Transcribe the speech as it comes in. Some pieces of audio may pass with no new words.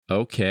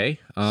Okay.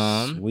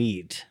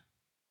 Sweet.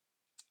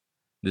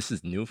 This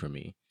is new for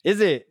me. Is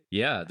it?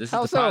 Yeah, this is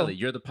How the so? pilot.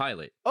 You're the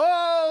pilot.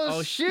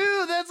 Oh,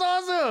 shoot, that's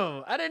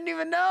awesome. I didn't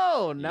even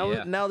know.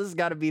 Yeah. Now this has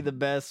got to be the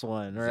best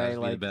one, This right? has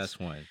to be the best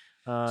one.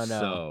 Oh, no.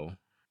 So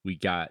we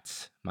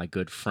got my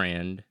good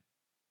friend,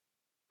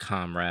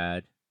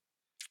 comrade,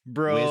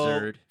 Bro,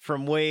 wizard.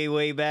 from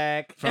way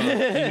back. He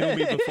knew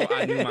me before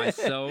I knew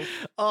myself.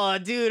 Oh,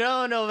 dude,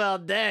 I don't know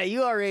about that.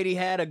 You already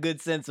had a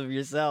good sense of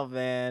yourself,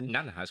 man.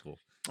 Not in high school.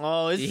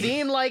 Oh, it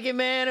seemed like it,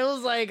 man. It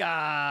was like,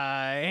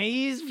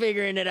 he's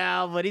figuring it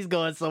out, but he's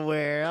going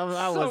somewhere.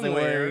 I wasn't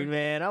worried,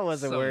 man. I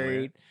wasn't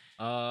worried.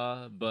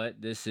 But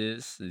this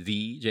is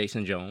the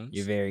Jason Jones.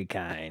 You're very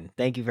kind.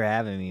 Thank you for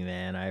having me,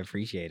 man. I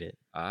appreciate it.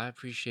 I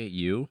appreciate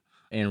you.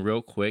 And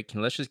real quick,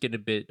 let's just get a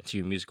bit to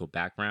your musical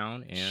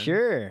background. And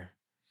Sure.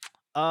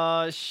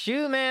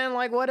 Shoot, man.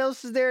 Like, what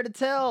else is there to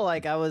tell?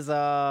 Like, I was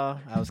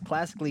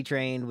classically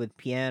trained with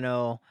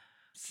piano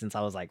since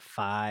I was like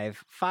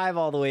five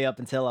all the way up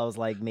until I was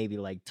like maybe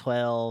like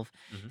 12.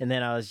 Mhm. And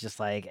then I was just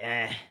like,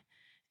 I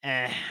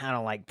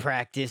don't like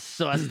practice,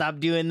 so I stopped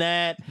doing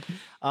that.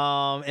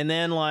 And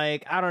then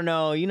like, I don't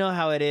know, you know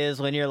how it is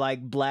when you're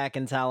like black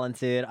and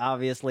talented.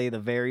 Obviously, the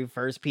very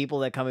first people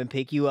that come and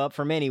pick you up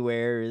from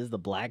anywhere is the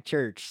black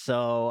church.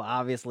 So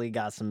obviously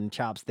got some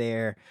chops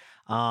there.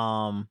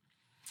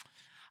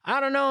 I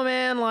don't know,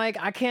 man. Like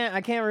I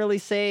can't really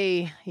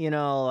say,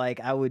 like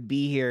I would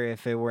be here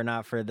if it were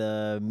not for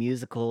the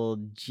musical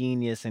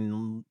genius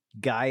and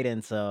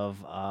guidance of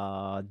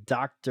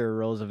Dr.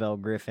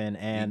 Roosevelt Griffin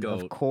and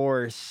of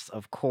course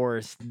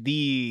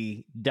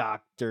the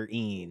Dr.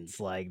 Eanes.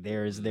 Like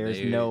there's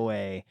no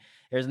way.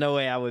 There's no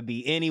way I would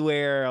be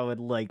anywhere. I would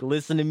like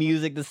listen to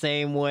music the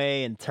same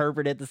way,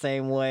 interpret it the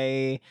same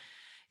way.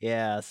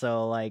 Yeah,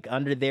 so like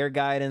under their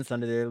guidance,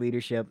 under their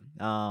leadership,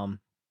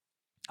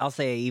 I'll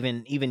say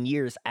even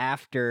years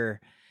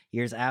after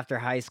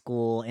high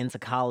school into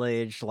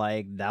college,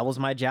 like that was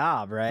my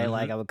job, right?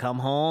 Like I would come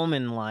home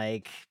and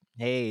like,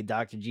 hey,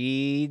 Dr.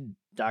 G,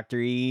 Dr.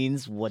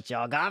 Eanes, what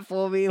y'all got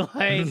for me?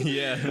 Like,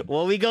 Yeah.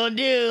 what we gonna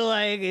do?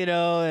 Like,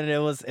 and it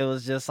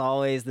was just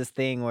always this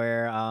thing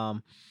where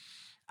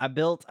I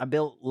built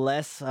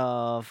less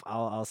of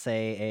I'll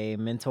say a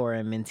mentor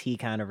and mentee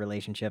kind of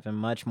relationship and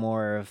much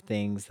more of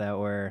things that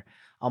were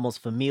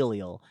almost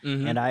familial.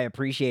 And I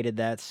appreciated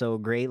that so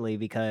greatly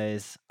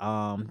because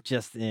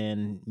just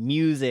in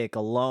music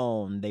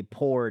alone, they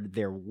poured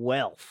their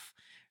wealth,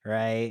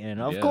 right? And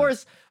of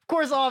course,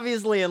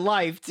 obviously in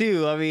life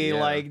too. I mean,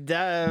 like,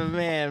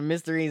 man,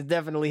 Mr. Eanes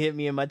definitely hit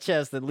me in my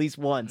chest at least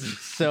once.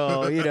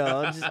 So,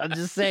 I'm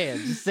just saying.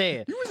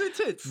 You was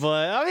intense.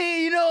 But I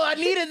mean, I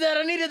needed that.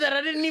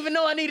 I didn't even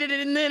know I needed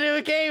it. And then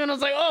it came and I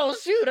was like, oh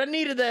shoot, I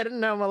needed that. And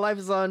now my life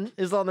is on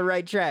the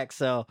right track.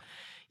 So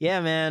yeah,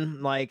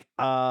 man, like,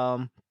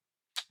 I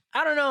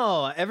don't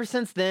know. Ever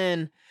since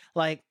then,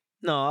 like,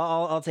 no,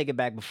 I'll take it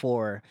back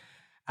before.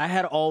 I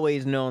had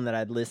always known that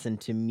I'd listen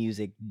to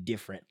music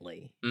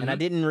differently. And I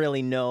didn't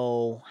really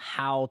know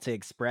how to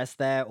express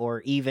that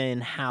or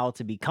even how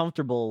to be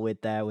comfortable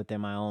with that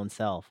within my own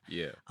self.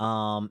 Yeah.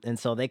 And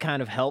so they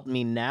kind of helped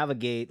me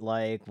navigate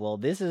like, well,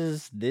 this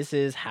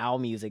is how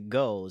music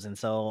goes. And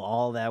so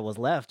all that was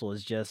left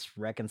was just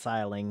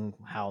reconciling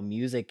how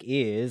music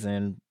is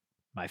and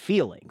my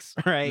feelings,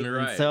 right?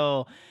 And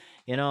so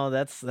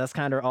that's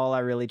kind of all I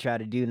really try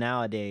to do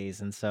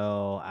nowadays. And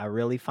so I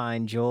really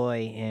find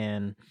joy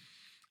in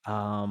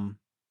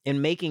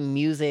making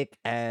music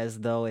as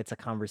though it's a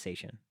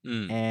conversation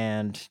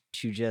and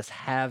to just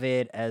have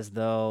it as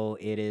though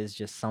it is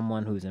just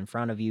someone who's in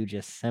front of you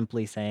just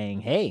simply saying,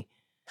 hey,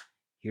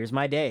 here's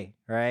my day,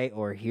 right?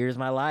 Or here's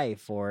my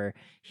life, or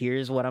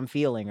here's what I'm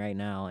feeling right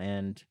now.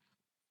 And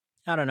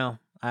I don't know,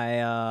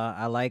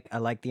 I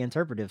like the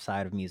interpretive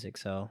side of music.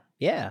 So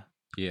yeah.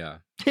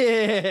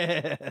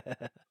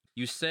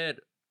 You said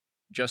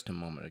just a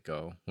moment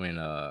ago when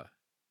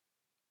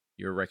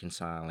you're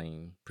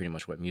reconciling pretty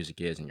much what music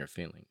is and your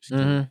feelings.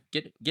 Can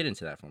you get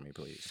into that for me,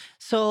 please?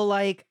 So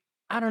like,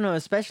 I don't know,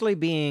 especially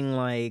being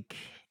like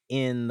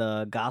in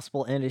the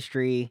gospel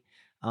industry,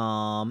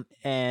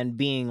 and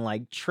being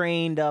like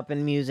trained up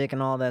in music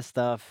and all that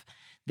stuff,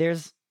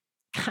 there's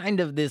kind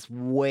of this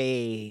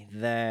way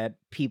that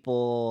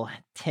people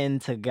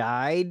tend to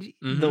guide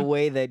the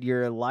way that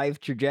your life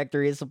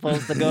trajectory is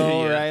supposed to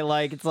go, right?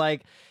 Like, it's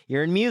like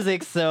you're in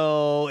music,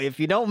 so if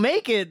you don't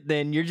make it,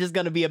 then you're just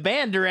gonna be a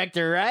band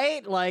director,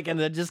 right? Like,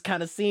 and it just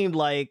kind of seemed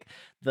like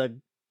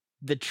the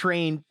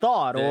trained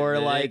thought or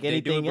like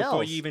anything else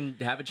before you even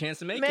have a chance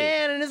to make it.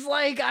 Man, and it's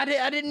like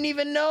I didn't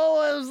even know.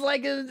 I was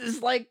like,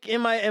 it's like,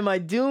 am I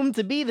doomed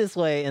to be this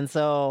way? And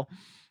so,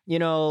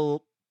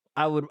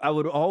 I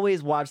would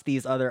always watch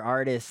these other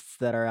artists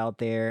that are out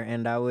there,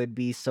 and I would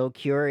be so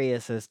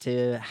curious as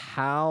to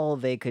how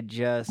they could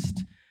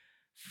just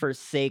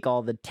forsake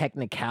all the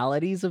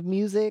technicalities of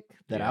music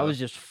that I was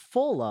just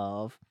full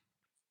of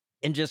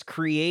and just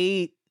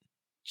create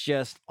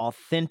just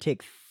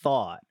authentic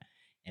thought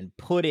and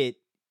put it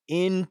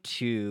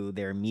into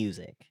their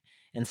music.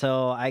 And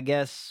so I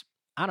guess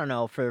I don't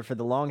know, for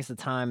the longest of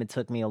time, it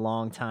took me a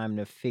long time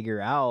to figure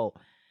out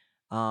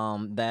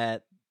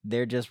that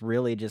they're just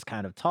really just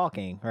kind of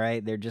talking,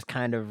 right? They're just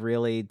kind of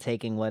really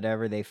taking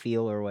whatever they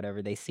feel or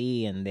whatever they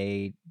see and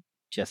they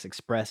just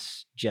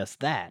express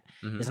just that.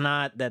 Mhm. It's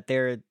not that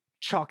they're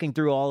chalking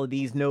through all of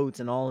these notes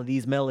and all of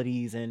these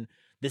melodies and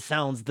this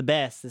sounds the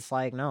best. It's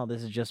like, no,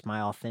 this is just my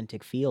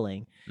authentic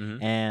feeling.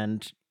 Mhm.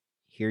 And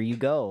here you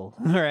go.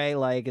 Right?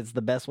 Like it's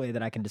the best way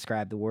that I can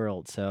describe the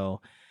world.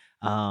 So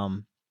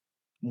um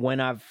when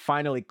I've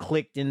finally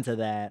clicked into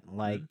that, Mhm.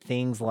 like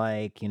things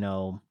like,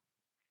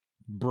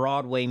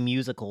 Broadway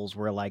musicals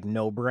were like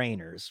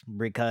no-brainers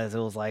because it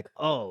was like,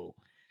 "Oh,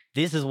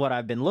 this is what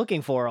I've been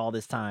looking for all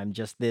this time,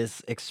 just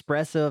this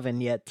expressive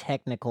and yet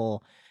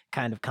technical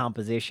kind of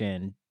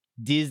composition."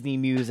 Disney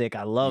music,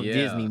 I love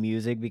Disney Yeah.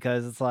 music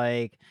because it's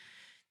like,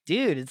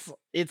 dude,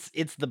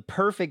 it's the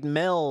perfect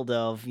meld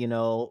of,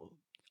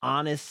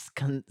 honest,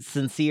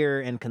 sincere,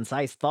 and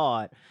concise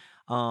thought,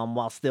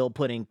 while still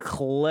putting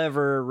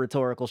clever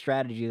rhetorical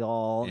strategies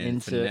all And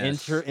into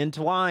finesse.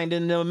 entwined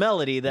in a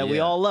melody that we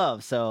Yeah. all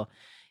love. So,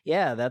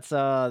 yeah, that's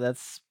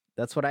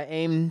what I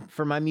aim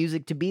for my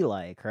music to be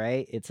like,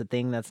 right? It's a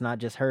thing that's not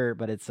just heard,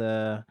 but it's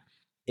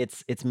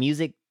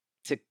music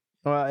to,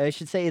 or I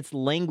should say, it's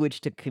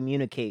language to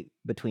communicate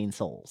between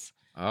souls.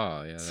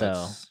 Oh, yeah, So.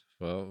 that's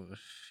well,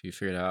 you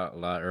figured out a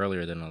lot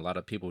earlier than a lot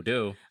of people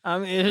do. I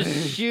mean,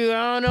 shoot,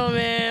 I don't know,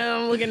 man.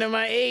 I'm looking at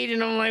my age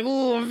and I'm like,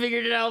 ooh, I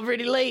figured it out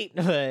pretty late.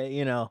 But,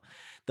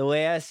 the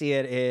way I see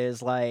it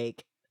is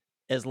like,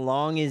 as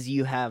long as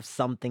you have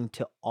something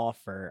to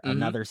offer Mhm.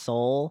 another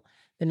soul,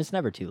 then it's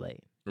never too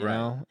late,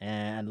 Right.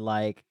 And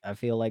like, I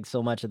feel like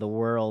so much of the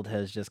world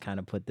has just kind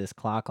of put this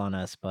clock on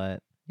us.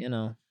 But,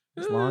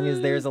 as long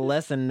as there's a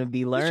lesson to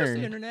be It's just the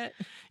learned, internet.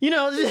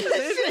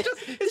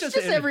 It's it's just the just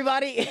internet.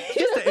 everybody. It's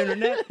just the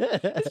internet.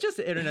 It's just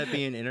the internet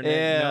being internet,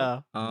 you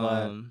know?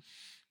 Yeah.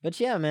 But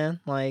yeah, man,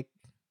 like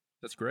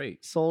That's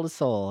great. soul to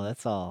soul,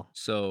 that's all.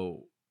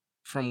 So,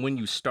 from when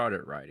you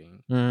started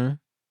writing, Mhm.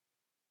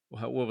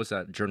 what was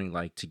that journey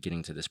like to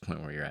getting to this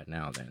point where you're at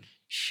now then?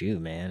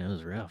 Shoot, man, it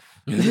was rough.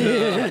 Well,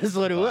 That's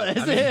what it was.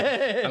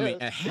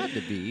 it had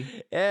to be.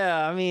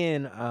 Yeah, I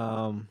mean,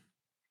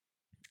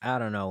 I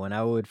don't know, when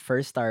I would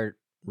first start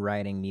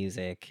writing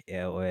music,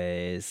 it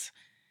was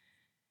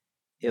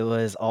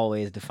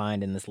always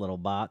defined in this little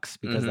box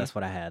because Mhm. that's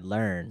what I had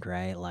learned,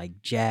 right?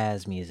 Like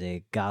jazz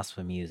music,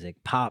 gospel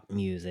music, pop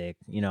music,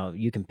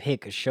 you can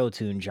pick a show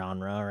tune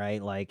genre,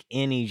 right? Like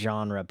any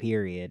genre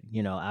period,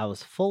 I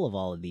was full of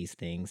all of these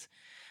things,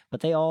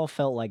 but they all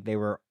felt like they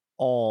were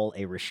all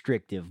a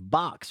restrictive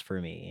box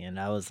for me. And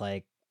I was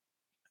like,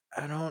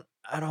 I don't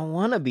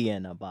want to be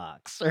in a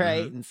box,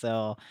 right? Mhm. And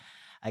so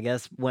I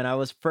guess when I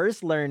was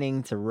first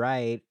learning to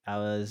write, I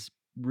was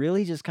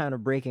really just kind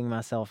of breaking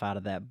myself out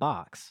of that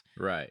box.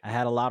 Right. I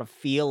had a lot of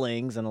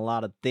feelings and a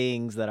lot of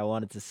things that I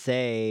wanted to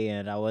say,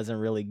 and I wasn't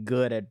really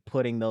good at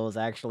putting those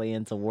actually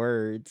into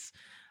words.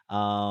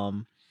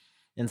 Um,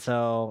 and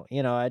so,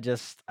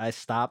 I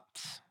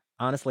stopped,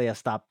 honestly, I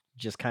stopped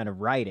just kind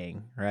of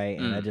writing, right?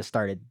 And I Mm. just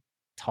started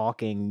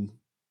talking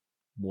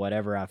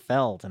whatever I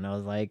felt. And I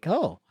was like,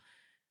 oh,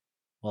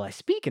 well, I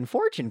speak in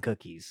fortune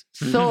cookies,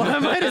 so I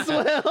might as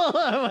well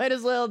I might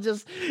as well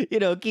just,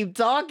 keep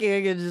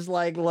talking and just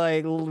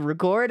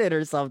record it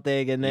or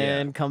something and Yeah.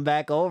 then come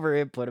back over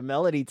it, put a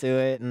melody to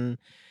it, and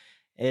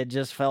it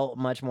just felt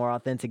much more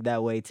authentic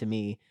that way to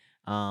me.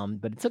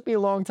 But it took me a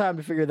long time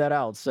to figure that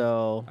out.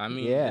 So, I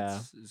mean,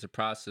 yeah, it's a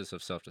process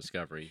of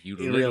self-discovery. You it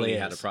really literally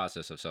had a is.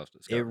 process of It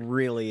self-discovery.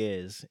 really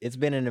is. It's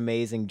been an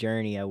amazing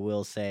journey, I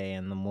will say,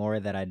 and the more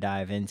that I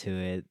dive into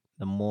it,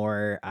 the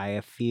more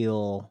I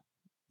feel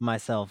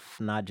myself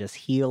not just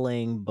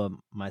healing, but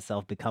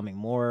myself becoming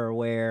more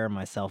aware,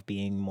 myself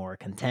being more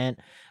content,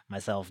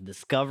 myself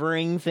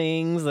discovering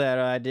things that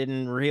I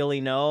didn't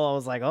really know. I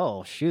was like,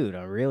 "Oh, shoot,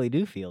 I really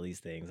do feel these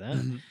things, huh?"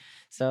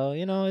 So,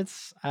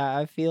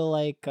 I feel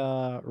like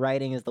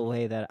writing is the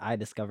way that I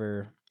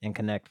discover and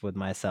connect with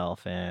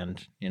myself.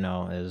 And,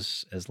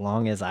 as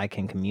long as I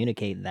can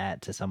communicate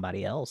that to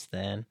somebody else,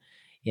 then,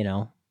 you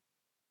know,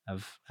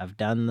 I've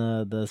done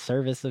the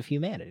service of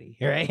humanity,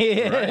 Right.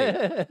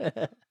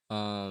 right?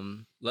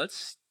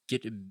 Let's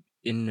get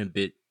in a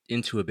bit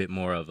into a bit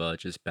more of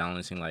just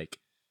balancing like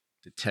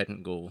the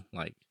technical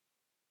like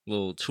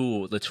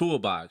the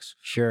toolbox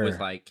with Sure.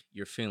 like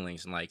your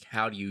feelings and like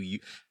how do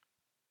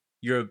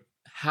your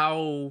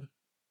how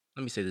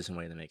let me say this in a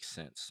way that makes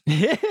sense.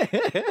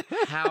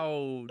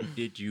 How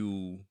did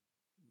you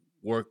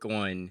work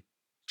on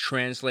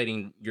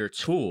translating your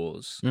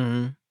tools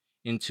Mhm.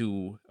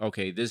 into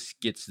okay, this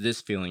gets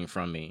this feeling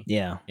from me.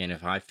 Yeah. And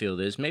if I feel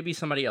this, maybe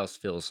somebody else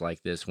feels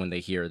like this when they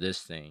hear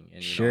this thing. And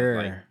like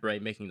Sure.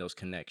 right, making those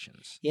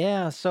connections.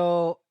 Yeah,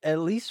 so at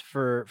least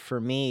for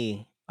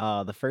me,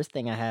 the first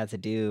thing I had to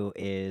do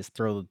is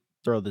throw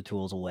the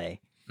tools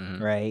away,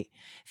 Hmm. right?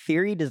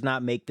 Theory does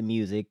not make the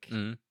music.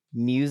 Hmm.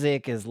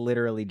 Music is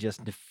literally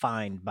just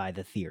defined by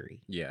the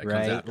theory, Yeah, it comes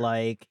right? after.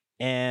 Like,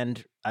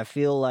 and I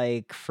feel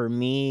like for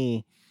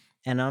me,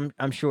 And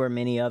I'm sure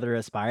many other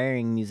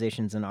aspiring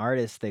musicians and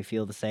artists, they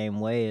feel the same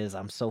way as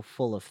I'm so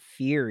full of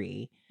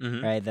theory,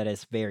 Mhm. right, that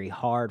it's very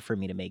hard for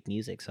me to make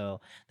music. So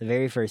the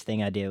very first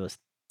thing I did was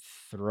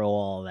throw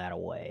all that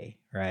away,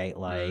 right? Mhm.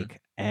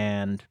 Like,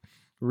 and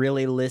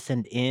really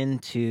listened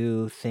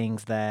into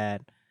things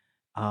that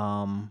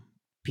um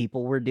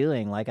people were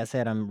doing. Like I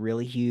said, I'm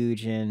really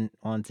huge in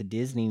onto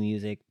Disney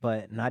music,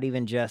 but not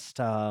even just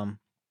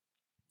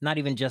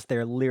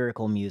their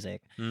lyrical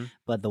music, Mhm.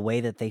 but the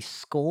way that they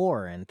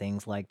score and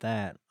things like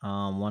that.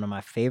 One of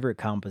my favorite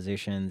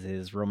compositions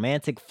is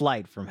Romantic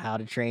Flight from How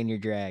to Train Your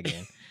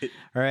Dragon.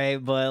 Right,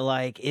 but,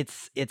 like,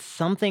 it's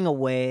something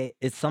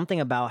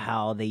about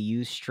how they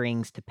use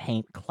strings to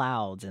paint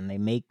clouds, and they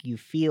make you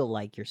feel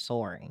like you're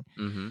soaring.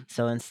 Mhm.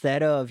 So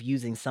instead of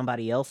using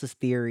somebody else's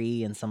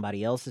theory and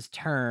somebody else's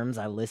terms,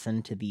 I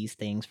listen to these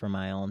things for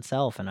my own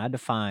self, and I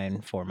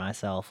define for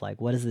myself, like,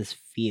 what does this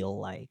feel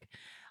like?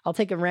 I'll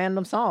take a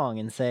random song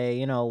and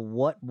say,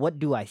 what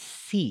do I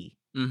see?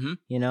 Mhm.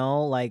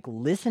 Like,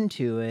 listen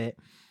to it,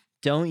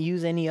 don't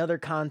use any other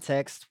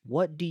context.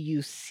 What do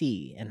you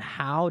see? And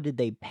how did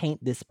they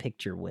paint this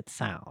picture with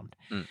sound?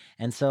 Mm.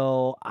 And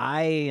so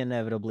I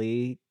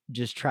inevitably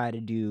just try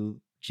to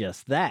do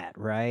just that,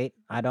 right?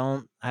 I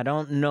don't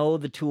know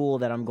the tool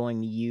that I'm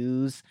going to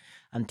use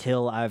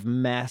until I've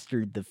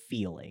mastered the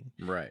feeling.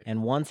 Right.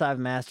 And once I've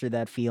mastered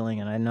that feeling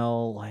and I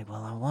know like,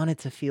 well, I want it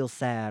to feel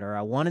sad or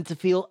I want it to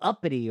feel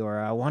uppity or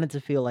I want it to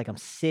feel like I'm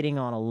sitting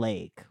on a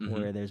lake Mhm.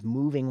 where there's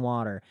moving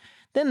water,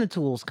 then the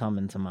tools come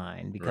into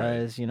mind Right.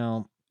 because,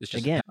 It's just a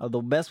again,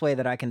 the best way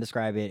that I can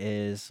describe it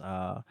is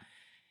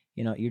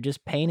you're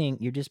just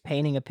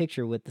painting a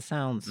picture with the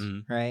sounds,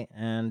 Mhm. right?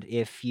 And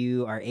if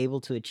you are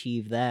able to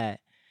achieve that,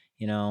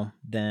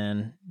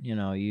 then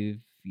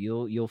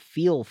you'll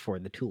feel for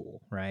the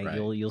tool, right? Right.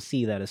 You'll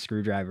see that a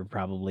screwdriver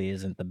probably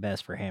isn't the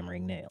best for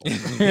hammering nails,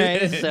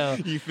 right? So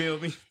You feel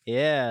me?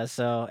 yeah,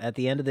 so at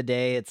the end of the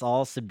day, it's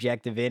all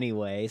subjective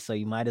anyway, so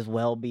you might as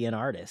well be an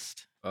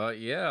artist.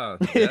 Yeah,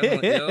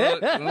 definitely. Yeah,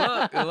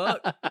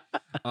 look.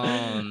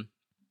 Um,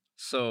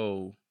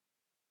 so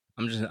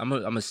I'm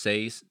gonna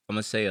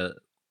say a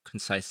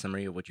concise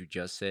summary of what you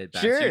just said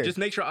back to you. Sure. Just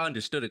make sure I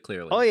understood it Oh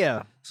clearly.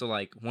 yeah. So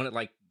like one of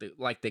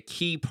the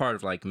key part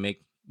of like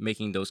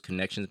making those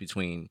connections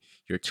between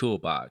your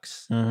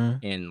toolbox Mhm.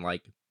 and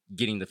like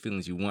getting the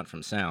feelings you want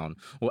from sound.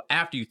 Well,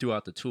 after you threw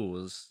out the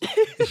tools,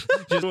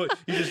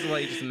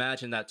 just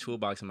imagine that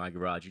toolbox in my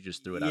garage. You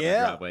just threw it out in my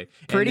Yeah, driveway,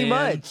 pretty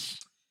much.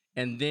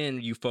 and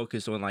then you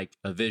focus on like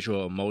a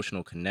visual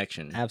emotional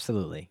connection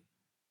Absolutely.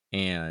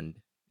 and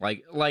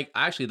like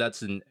actually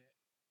that's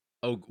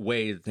a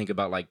way to think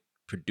about like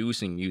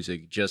producing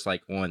music just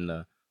like on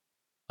the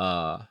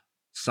uh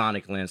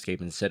sonic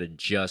landscape instead of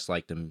just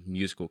like the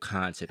musical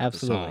concept of the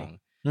Absolutely. song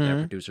that Mhm.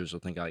 producers will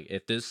think like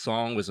if this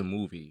song was a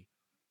movie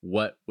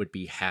what would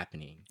be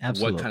happening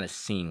what kind of Absolutely.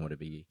 scene would it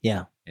be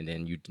Yeah. and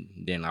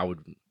then I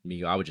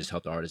would just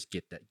help the artist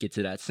get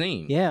to that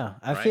scene Yeah,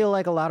 I right feel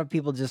like a lot of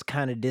people just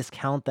kinda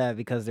discount that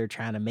because they're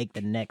trying to make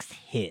the next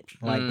hit.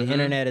 Like, the mm-hmm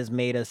internet has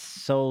made us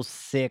so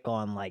sick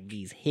on, like,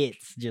 these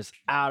hits just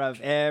out of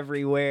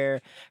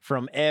everywhere,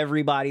 from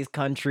everybody's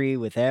country,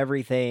 with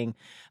everything.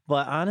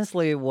 But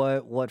honestly,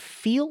 what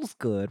feels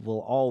good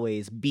will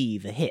always be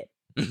the hit,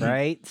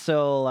 right?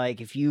 So, like,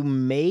 if you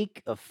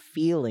make a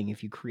feeling,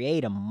 if you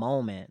create a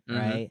moment, mm-hmm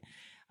right,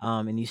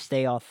 and you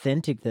stay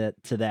authentic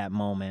to that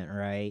moment,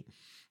 right,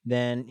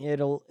 then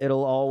it'll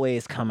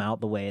always come out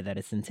the way that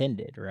it's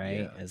intended,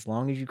 right? yeah As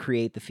long as you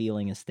create the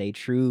feeling and stay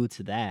true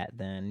to that,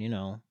 then,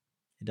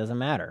 it doesn't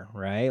matter,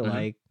 right? mm-hmm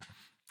Like,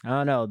 I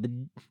don't know,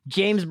 the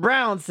James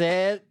Brown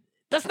said,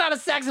 "That's not a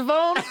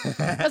saxophone,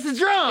 that's a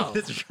drum."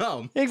 it's a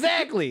drum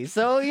Exactly.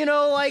 So,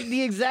 like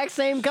the exact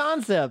same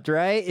concept,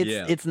 right? It's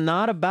yeah it's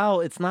not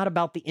about it's not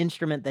about the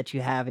instrument that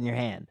you have in your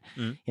hand.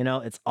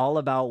 mm-hmm It's all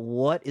about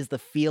what is the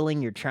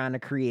feeling you're trying to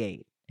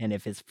create. And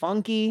if it's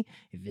funky,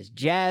 if it's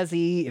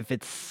jazzy, if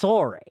it's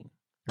soaring,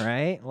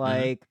 right? mm-hmm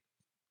Like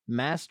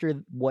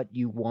master what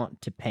you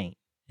want to paint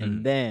and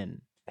mm-hmm.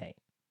 then paint.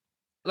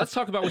 Let's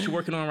talk about what you're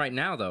working on right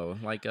now, though.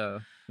 Like,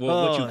 well,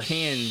 what you Oh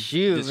can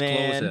shoot,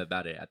 disclose man.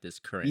 about it at this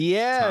current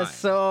Yeah, time.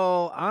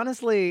 so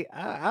honestly,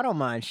 I don't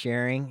mind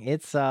sharing.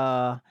 This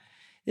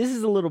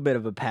is a little bit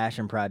of a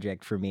passion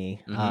project for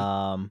me.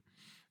 Mhm,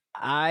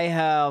 I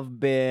have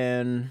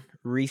been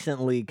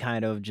recently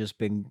kind of just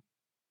been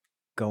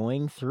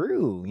going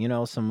through,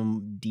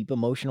 some deep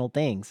emotional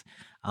things.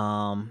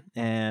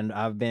 And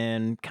I've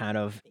been kind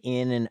of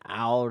in and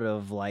out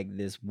of like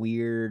this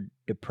weird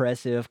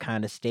depressive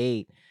kind of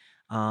state.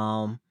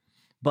 Um,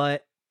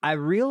 but I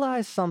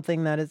realized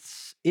something that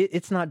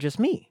it's not just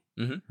me,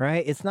 mhm,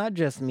 right? It's not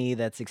just me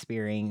that's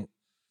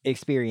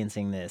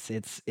experiencing this.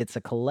 It's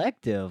a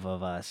collective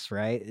of us,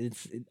 right?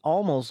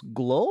 Almost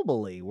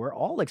globally. We're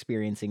all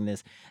experiencing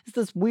this. It's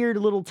this weird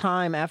little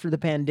time after the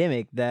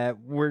pandemic that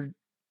we're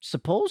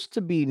supposed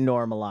to be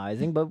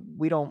normalizing, but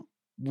we don't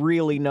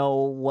really know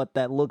what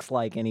that looks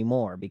like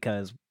anymore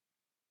because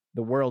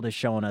the world has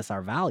shown us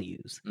our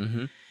values.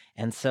 mhm,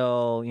 And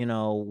so,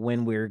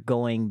 when we're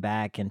going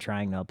back and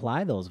trying to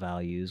apply those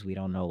values, we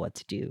don't know what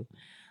to do.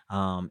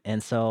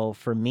 And so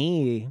for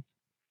me,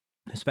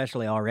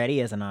 especially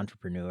already as an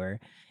entrepreneur,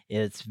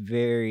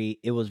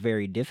 it was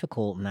very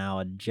difficult now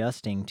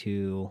adjusting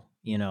to,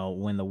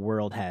 when the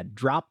world had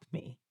dropped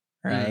me,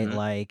 right? Mhm.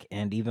 Like,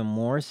 and even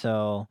more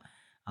so,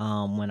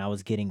 when I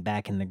was getting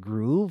back in the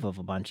groove of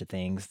a bunch of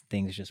things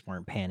just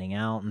weren't panning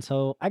out. And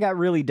so I got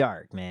really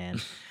dark, man.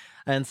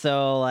 And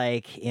so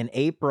like in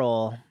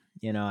April,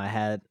 I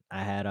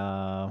had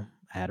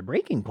a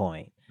breaking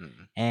point. Mm.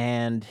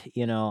 And,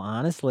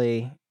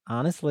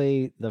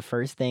 honestly, the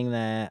first thing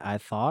that I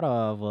thought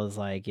of was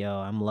like, yo,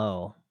 I'm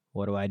low.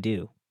 What do I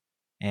do?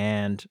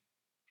 And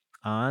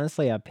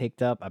honestly, I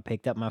picked up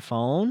my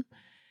phone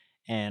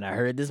and I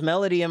heard this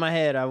melody in my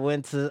head. I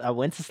went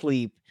to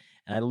sleep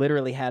and I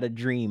literally had a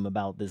dream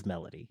about this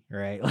melody,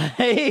 right?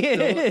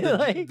 So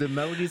Like the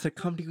melodies that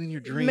come to you in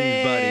your dreams, buddy.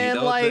 man,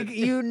 Tho like the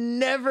you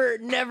never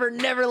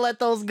let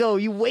those go.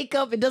 You wake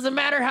up, it doesn't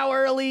matter how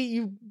early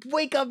you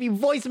wake up, you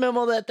voice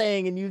memo that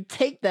thing and you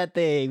take that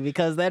thing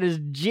because that is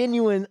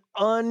genuine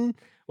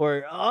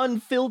or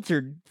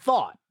unfiltered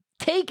thought.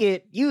 Take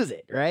it, use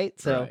it, right?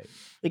 So Right.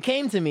 it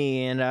came to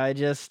me and I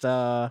just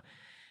I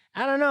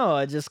don't know,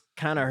 I just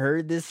kind of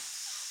heard this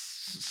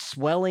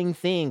swelling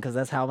thing because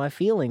that's how my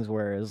feelings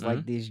were. It was Mhm.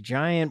 like these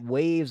giant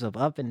waves of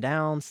up and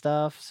down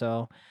stuff.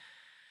 So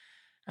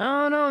I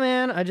don't know,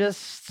 man. I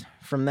just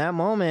from that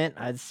moment,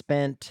 I'd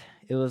spent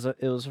it was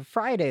a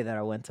Friday that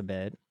I went to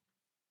bed,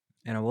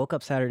 and I woke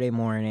up Saturday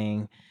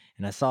morning,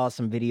 and I saw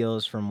some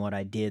videos from what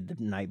I did the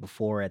night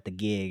before at the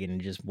gig, and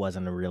it just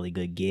wasn't a really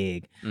good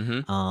gig.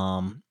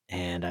 Mhm.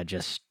 And I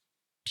just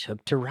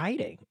took to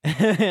writing,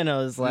 and I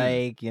was Mm.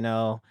 like,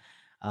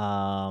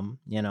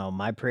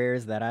 my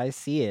prayers that I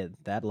see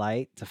that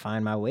light to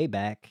find my way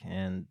back,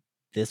 and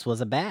this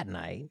was a bad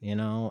night.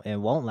 It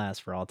won't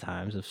last for all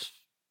times. If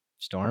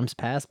storms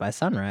pass by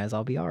sunrise,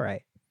 I'll be all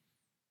right.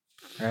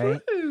 Right.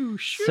 Phew,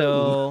 shoo.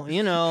 So,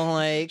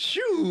 like,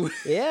 Shoo.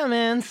 yeah,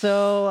 man.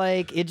 So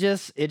like it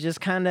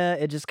just kind of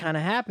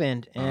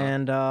happened. Uh-huh.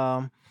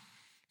 And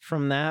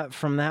from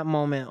that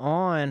moment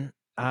on,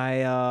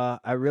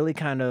 I really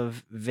kind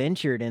of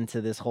ventured into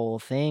this whole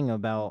thing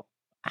about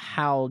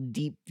how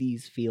deep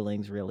these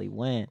feelings really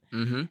went.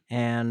 Mhm.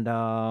 And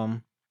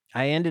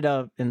I ended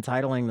up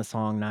entitling the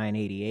song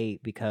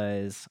 988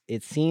 because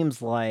it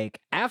seems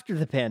like after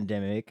the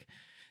pandemic,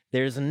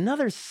 there's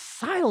another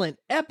silent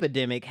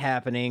epidemic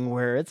happening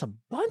where it's a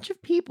bunch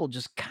of people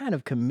just kind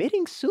of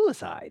committing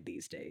suicide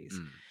these days.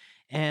 Mm.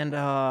 And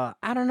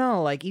I don't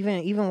know, like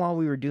even while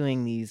we were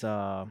doing these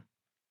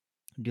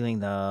doing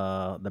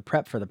the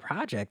prep for the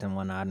project and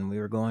whatnot, and we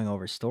were going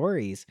over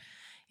stories,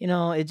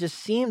 it just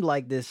seemed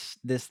like this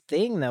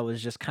thing that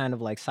was just kind of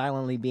like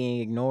silently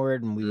being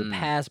ignored, and we would Mm.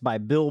 pass by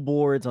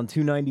billboards on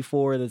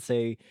 294 that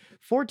say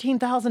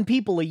 14,000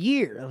 people a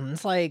year. And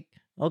it's like,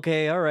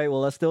 okay, all right,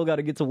 well, I still got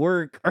to get to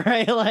work,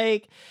 right?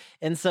 Like,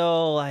 and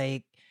so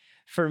like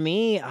for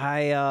me,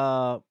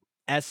 I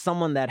as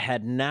someone that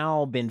had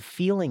now been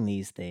feeling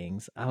these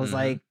things, I was Mhm.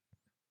 like,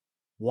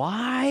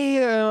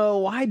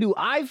 why do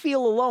I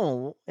feel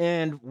alone?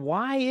 And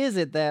why is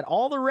it that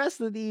all the rest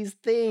of these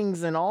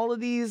things and all of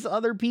these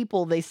other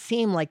people, they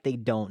seem like they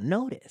don't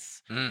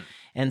notice? Mm.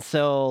 And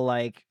so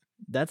like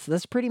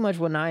that's pretty much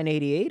what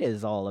 988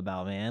 is all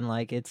about, man.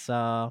 Like it's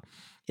the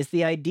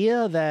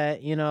idea that,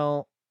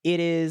 it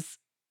is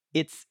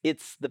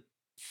it's the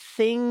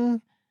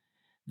thing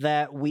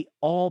that we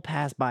all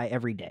pass by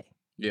every day,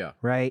 Yeah.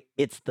 right?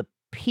 It's the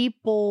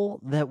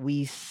people that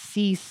we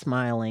see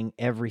smiling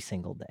every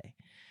single day,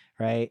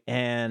 right?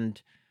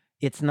 And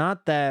it's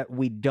not that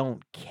we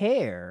don't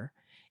care,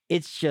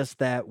 it's just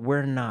that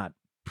we're not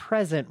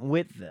present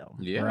with them,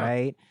 Yeah.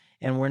 right?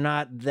 And we're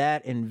not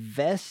that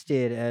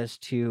invested as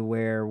to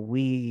where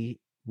we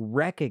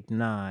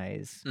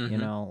recognize,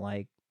 Mhm.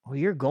 like, well,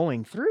 you're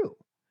going through.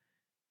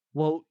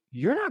 Well,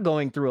 you're not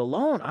going through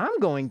alone. I'm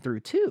going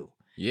through too,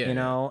 Yeah,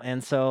 yeah.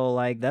 and so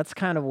like that's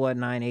kind of what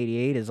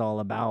 988 is all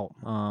about.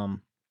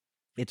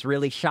 It's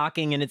really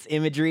shocking in its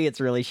imagery.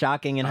 It's really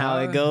shocking in how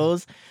it Uh,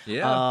 goes.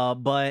 yeah.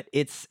 But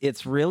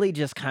it's really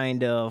just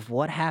kind of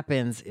what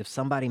happens if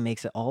somebody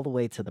makes it all the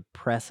way to the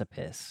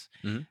precipice,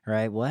 Mhm.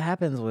 right? What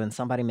happens when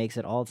somebody makes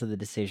it all to the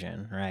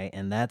decision, right?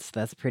 And that's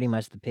pretty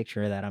much the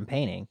picture that I'm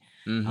painting.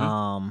 Mhm.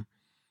 Um,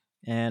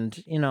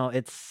 and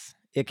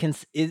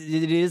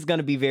it is going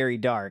to be very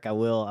dark. I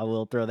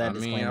will throw I that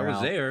mean, I disclaimer was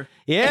out. there.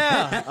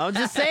 Yeah, I'm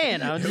just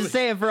saying. I'm It just was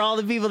saying for all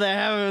the people that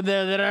haven't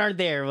that aren't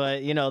there, but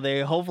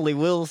they hopefully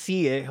will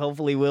see it.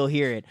 Hopefully will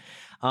hear it.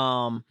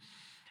 Um,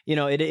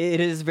 it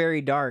is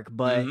very dark,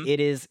 but Mhm. it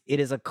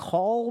is a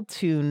call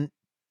to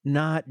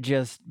not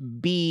just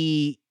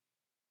be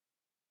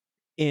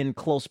in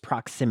close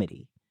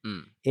proximity.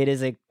 Mm. It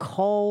is a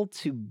call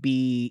to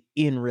be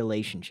in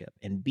relationship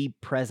and be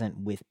present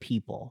with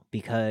people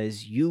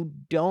because you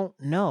don't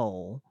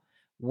know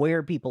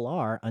where people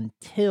are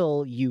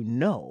until you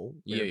know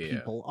Yeah, where yeah, yeah.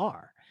 people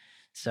are.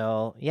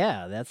 So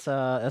yeah, that's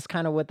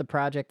kind of what the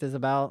project is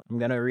about. I'm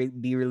gonna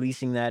be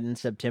releasing that in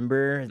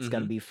September. It's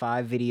gonna Mhm. be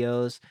 5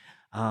 videos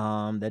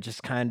that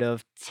just kind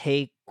of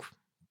take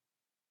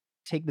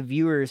the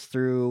viewers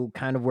through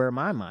kind of where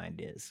my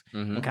mind is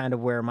and Mhm. kind of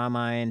where my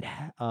mind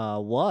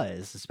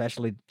was,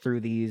 especially through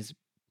these,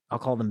 I'll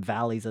call them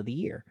valleys of the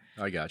year.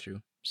 I got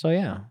you. So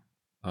yeah.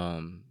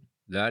 Um,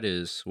 that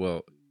is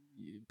well,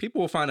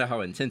 people will find out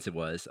how intense it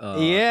was.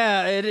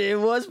 Yeah, it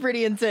was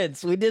pretty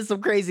intense. We did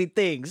some crazy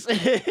things.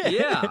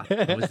 Yeah,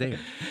 I was there.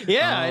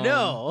 Yeah, I Um,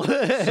 know.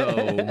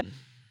 so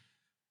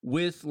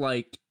with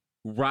like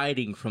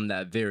writing from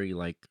that very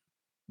like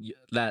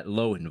that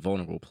low and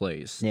vulnerable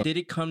place, Yeah. did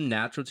it come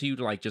natural to you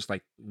to like just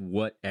like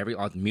what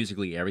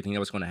musically everything that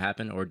was going to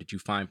happen, or did you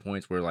find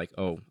points where like,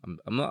 oh,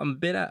 I'm a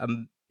bit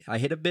I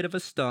hit a bit of a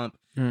stump,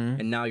 Mhm,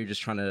 and now you're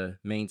just trying to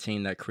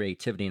maintain that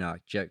creativity and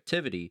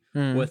objectivity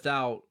mhm.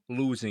 without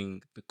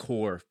losing the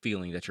core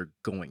feeling that you're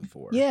going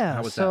for? Yeah, How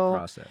was that so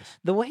process?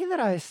 the way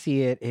that I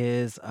see it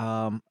is,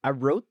 I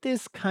wrote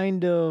this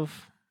kind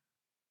of,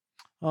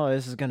 oh,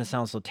 this is gonna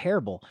sound so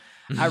terrible.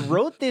 I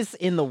wrote this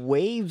in the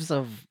waves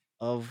of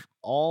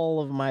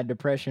all of my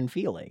depression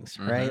feelings,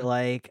 right? Mm-hmm.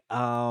 Like,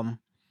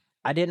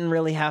 I didn't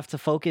really have to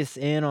focus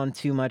in on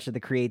too much of the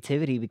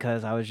creativity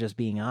because I was just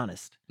being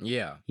honest,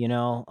 Yeah,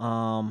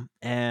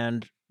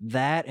 and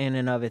that in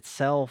and of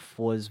itself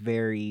was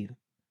very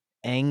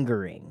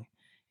angering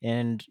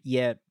and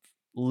yet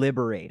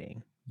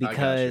liberating I got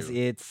because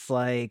you. it's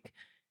like,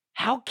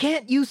 how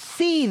can't you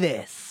see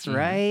this, Mm-hmm.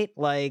 right?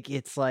 Like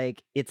it's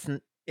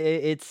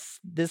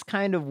this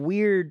kind of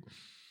weird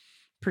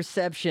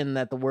perception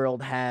that the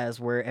world has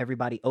where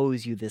everybody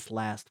owes you this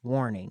last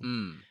warning,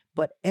 Mm,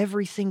 but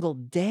every single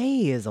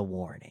day is a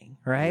warning,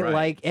 right? right.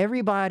 Like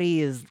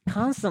everybody is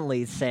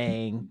constantly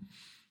saying,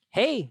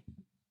 hey,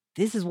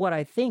 this is what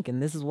I think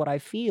and this is what I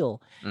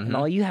feel. And Mm-hmm.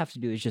 all you have to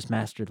do is just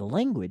master the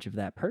language of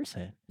that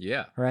person,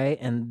 Yeah. right?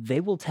 And they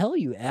will tell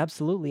you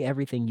absolutely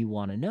everything you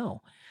want to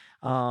know.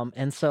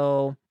 And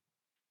so,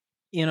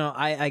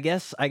 I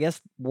guess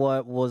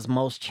what was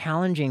most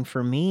challenging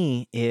for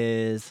me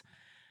is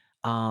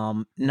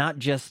not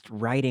just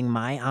writing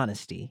my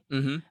honesty,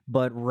 Mm-hmm.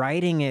 but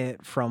writing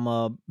it from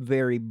a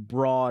very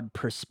broad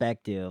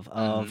perspective Mm-hmm.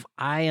 of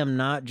I am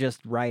not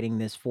just writing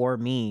this for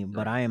me,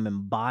 but Right. I am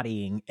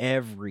embodying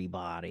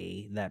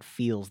everybody that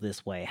feels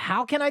this way.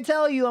 How can I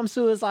tell you I'm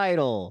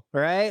suicidal?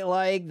 Right?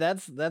 Like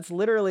that's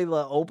literally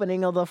the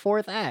opening of the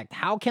fourth act.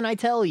 How can I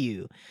tell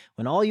you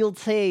when all you'll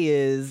say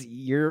is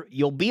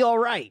you'll be all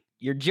right.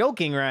 You're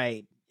joking,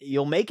 right?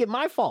 You'll make it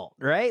my fault,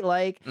 right?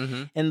 Like,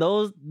 Mm-hmm. and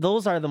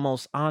those are the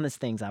most honest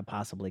things I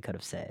possibly could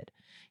have said,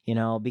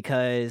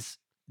 because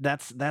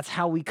that's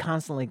how we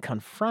constantly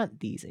confront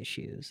these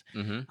issues.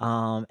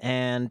 Mm-hmm.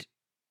 And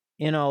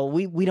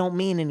we don't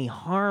mean any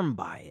harm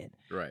by it,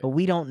 Right. but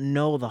we don't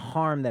know the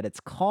harm that it's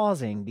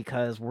causing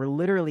because we're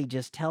literally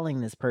just telling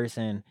this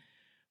person,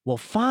 well,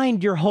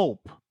 find your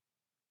hope,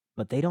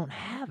 but they don't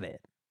have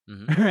it.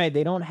 Mm-hmm. Right?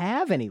 They don't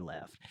have any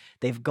left.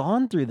 They've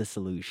gone through the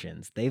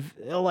solutions. They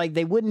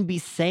wouldn't be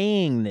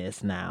saying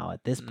this now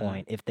at this Mm,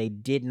 point if they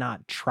did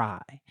not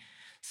try.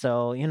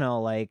 So,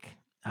 like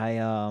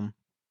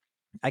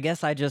I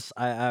guess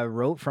I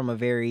wrote from a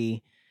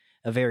very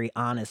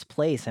honest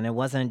place, and it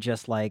wasn't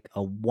just like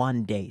a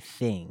one day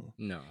thing,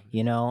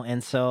 no.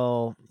 and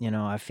so,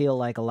 I feel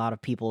like a lot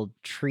of people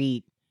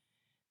treat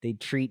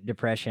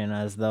depression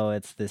as though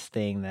it's this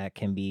thing that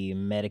can be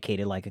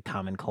medicated like a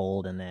common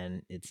cold and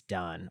then it's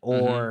done.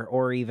 Mm-hmm.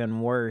 Or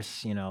even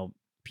worse,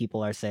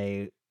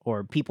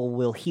 people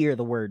will hear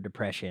the word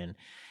depression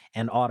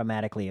and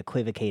automatically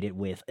equivocate it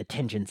with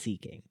attention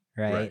seeking,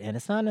 right? Right. And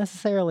it's not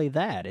necessarily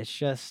that. It's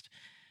just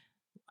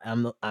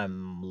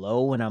I'm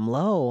low when I'm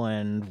low,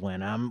 and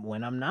when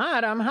I'm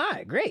not, I'm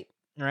high. Great,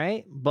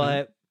 right? Mm-hmm.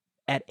 But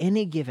at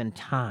any given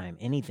time,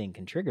 anything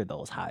can trigger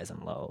those highs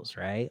and lows,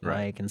 right?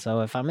 Right. Like, and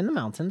so if I'm in the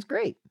mountains,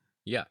 great,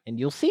 Yeah. and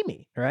you'll see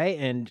me, right?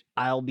 And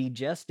I'll be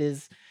just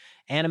as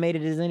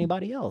animated as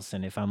anybody else.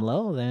 And if I'm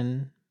low,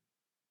 then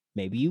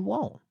maybe you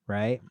won't,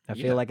 right? I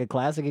feel Yeah. like a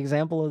classic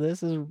example of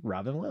this is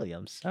Robin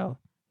Williams. So,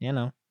 you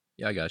know.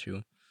 Yeah, I got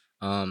you.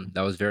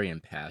 That was very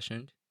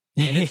impassioned.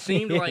 And it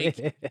seemed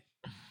like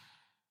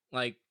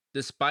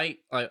despite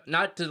like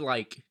not to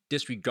like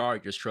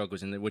disregard your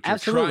struggles and what you're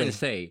trying to Absolutely.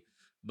 say,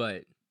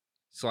 but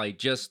it's like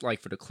just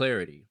like for the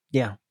clarity,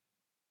 Yeah.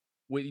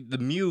 the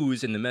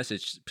muse and the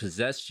message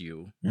possessed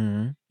you,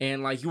 Hmm.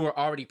 and like you were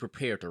already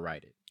prepared to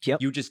write it.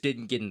 Yep. You just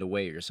didn't get in the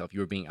way of yourself. You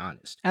were being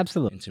honest.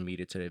 Absolutely.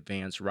 Intermediate to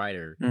advanced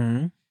writer,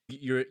 Hmm.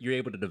 you're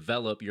able to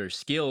develop your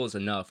skills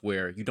enough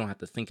where you don't have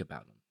to think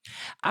about them.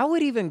 I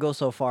would even go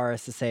so far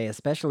as to say,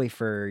 especially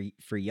for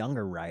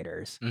younger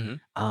writers,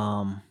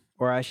 Mm-hmm.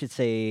 or I should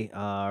say,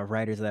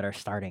 writers that are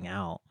starting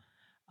out,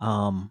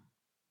 um,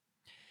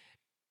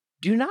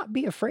 do not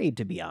be afraid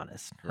to be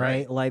honest, Right.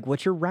 right? Like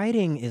what you're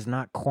writing is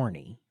not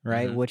corny,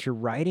 right? Mm-hmm. What you're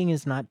writing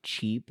is not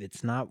cheap.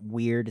 It's not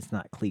weird. It's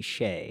not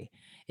cliche.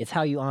 It's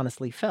how you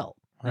honestly felt,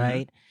 Mm-hmm.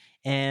 right?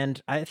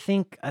 And I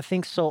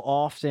think so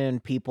often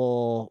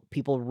people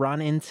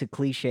run into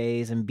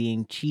cliches and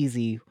being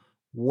cheesy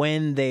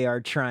when they are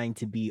trying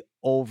to be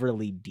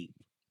overly deep,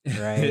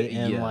 right?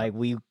 And Yeah. like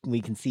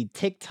we can see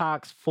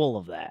TikToks full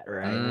of that,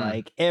 right? Mm.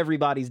 Like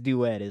everybody's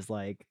duet is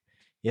like,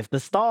 if the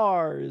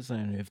stars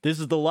and if this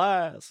is the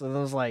last. And I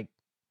was like,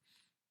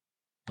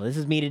 well, this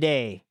is me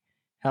today.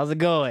 How's it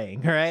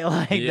going? Right?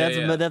 Like Yeah,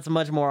 yeah. that's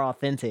much more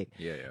authentic.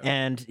 Yeah, yeah.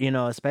 And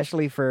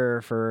especially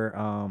for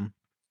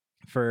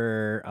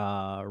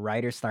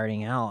writers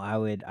starting out,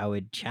 I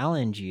would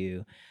challenge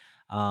you,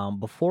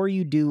 before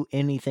you do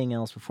anything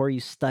else, before you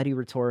study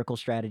rhetorical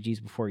strategies,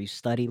 before you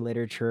study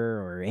literature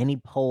or any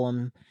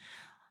poem,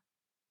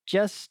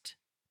 just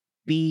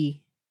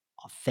be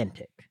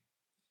authentic.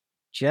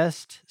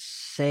 Just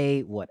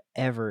say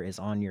whatever is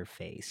on your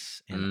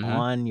face and Mhm.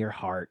 on your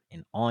heart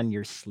and on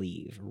your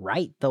sleeve.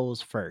 Write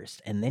those first,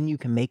 and then you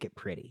can make it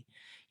pretty.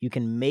 You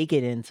can make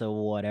it into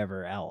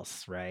whatever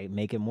else, right?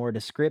 Make it more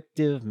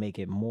descriptive, make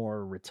it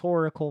more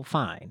rhetorical,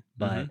 fine.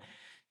 But Mhm.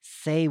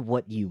 say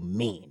what you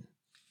mean.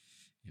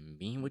 And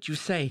mean what you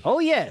say. Oh,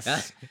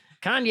 yes.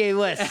 Kanye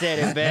West said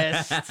it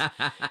best.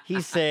 He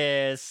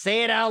says,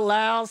 "Say it out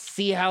loud,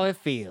 see how it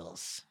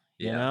feels."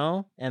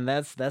 Yeah. And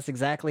that's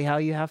exactly how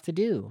you have to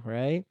do,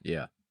 right?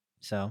 Yeah.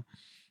 So,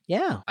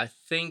 yeah. I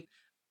think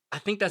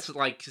that's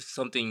like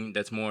something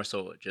that's more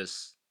so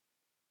just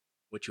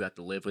what you have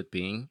to live with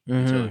being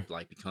until Mhm. it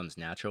like becomes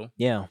natural.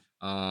 Yeah.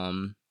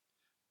 Um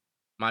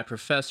my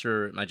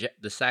professor,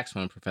 the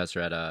saxophone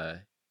professor at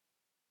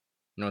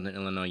Northern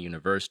Illinois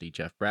University,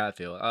 Jeff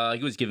Bradfield,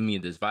 he was giving me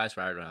this advice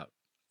right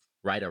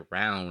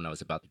around when I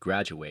was about to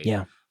graduate.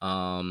 Yeah.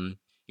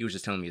 He was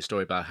just telling me a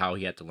story about how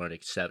he had to learn to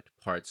accept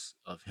parts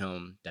of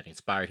him that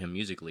inspired him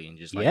musically and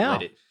just like Yeah.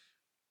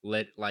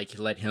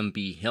 let him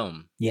be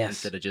him Yes.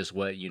 instead of just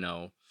what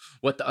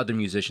the other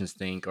musicians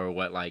think or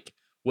what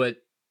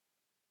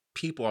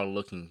people are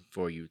looking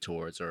for you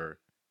towards or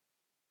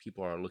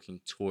people are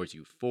looking towards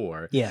you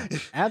for Yeah.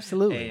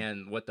 Absolutely.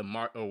 and what the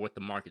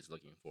market's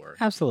looking for.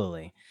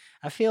 Absolutely.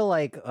 I feel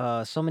like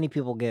so many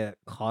people get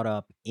caught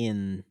up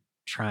in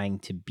trying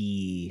to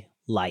be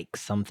like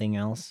something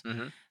else.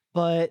 Hmm.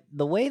 But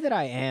the way that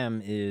I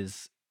am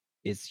is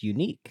it's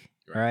unique,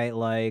 Right. right?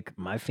 Like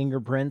my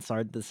fingerprints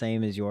aren't the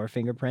same as your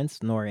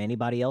fingerprints, nor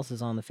anybody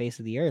else's on the face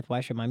of the earth.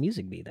 Why should my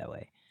music be that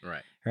way?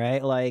 Right.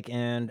 Right? Like,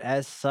 and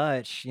as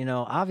such,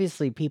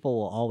 obviously people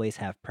will always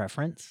have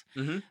preference,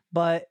 Hmm.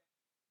 but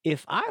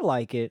if I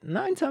like it,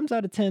 9 times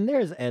out of 10,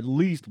 there's at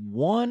least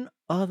one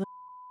other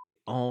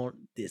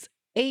on this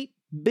 8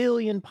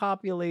 billion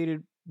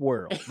populated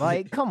world.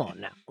 Like, come on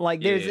now. Like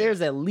there's Yeah.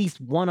 there's at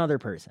least one other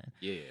person.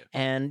 Yeah.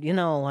 And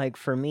like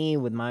for me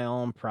with my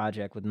own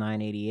project with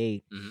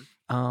 988, Hmm.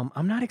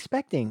 I'm not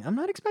expecting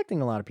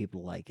a lot of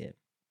people to like it.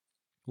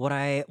 What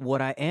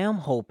I am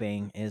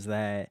hoping is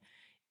that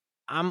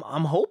I'm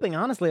hoping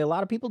honestly a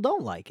lot of people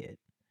don't like it.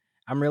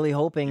 I'm really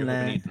hoping You're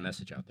hoping to that get the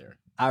message out there.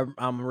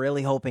 I'm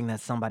really hoping that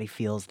somebody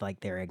feels like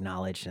they're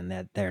acknowledged and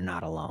that they're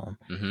not alone.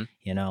 Hmm.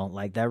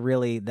 Like that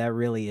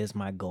really is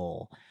my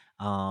goal.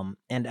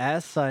 And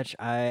as such,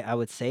 I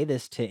would say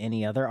this to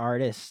any other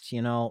artist,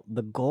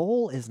 the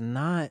goal is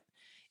not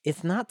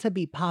it's not to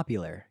be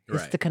popular,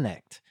 it's Right. to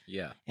connect.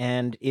 Yeah.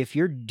 And if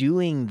you're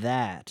doing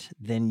that,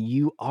 then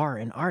you are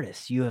an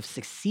artist. You have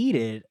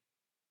succeeded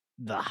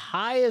the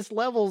highest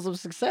levels of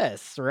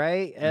success,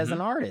 right? As an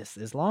Hmm. artist,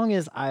 as long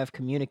as I have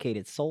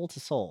communicated soul to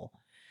soul,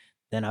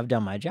 then I've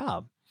done my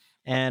job.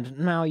 And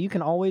now you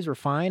can always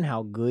refine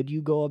how good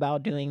you go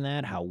about doing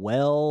that, how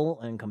well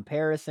in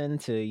comparison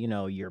to,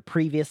 your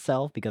previous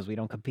self, because we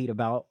don't compete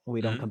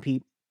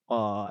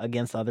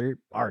against other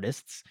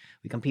artists.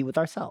 We compete with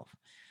ourselves.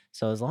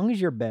 So as long as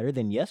you're better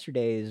than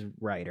yesterday's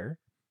writer,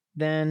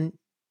 then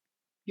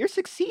you're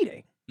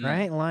succeeding, Mm.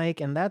 right? Like,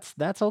 and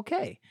that's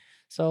okay.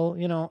 So,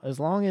 as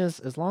long as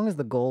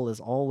the goal is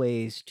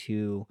always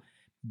to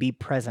be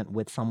present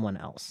with someone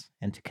else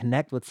and to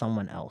connect with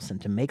someone else and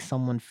to make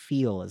someone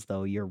feel as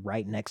though you're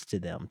right next to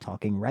them,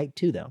 talking right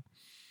to them,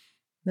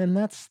 then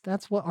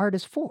that's what art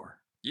is for.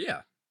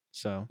 Yeah.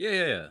 So Yeah.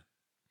 Yeah. Yeah.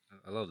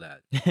 I love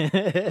that. Love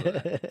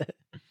that.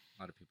 A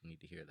lot of people need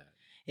to hear that.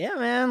 yeah,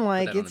 man, Put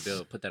like that on a it's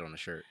bill. Put that on a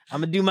shirt.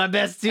 I'm gonna do my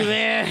best to,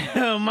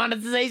 man.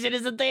 Monetization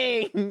is a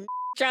thing.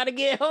 Trying to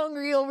get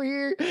hungry over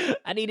here.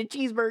 I need a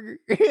cheeseburger.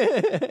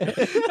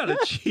 Not a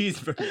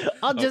cheeseburger.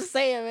 I'm Oh, just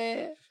saying,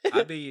 man.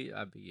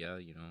 yeah.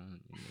 You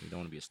don't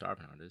want to be a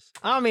starving artist.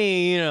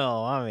 You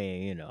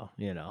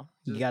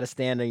Just got to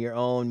stand on your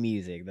own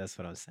music. That's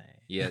what I'm saying.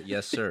 yeah.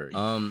 Yes, sir.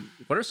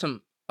 What are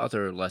some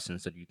other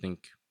lessons that you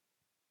think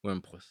were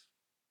important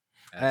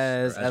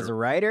As a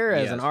writer,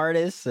 as an yes?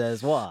 artist,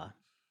 as what?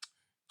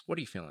 What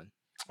are you feeling?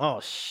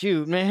 Oh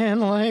shoot, man!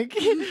 Like,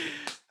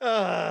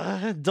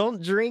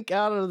 don't drink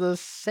out of the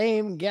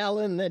same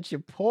gallon that you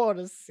pour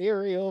the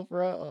cereal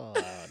from. Oh,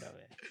 I don't know,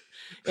 man.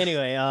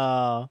 Anyway,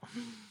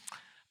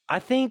 I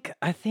think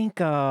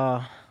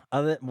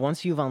other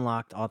once you've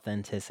unlocked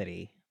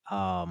authenticity,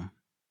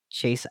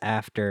 chase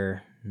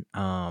after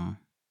um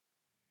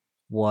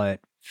what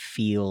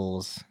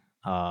feels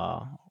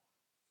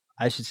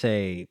I should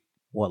say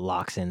what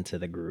locks into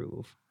the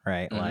groove,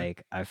 right? Hmm.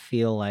 Like I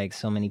feel like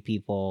so many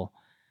people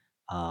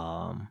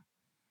um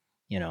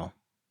you know,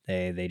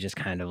 they just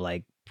kind of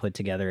like put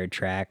together a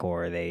track,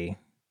 or they,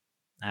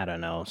 I don't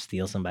know,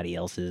 steal somebody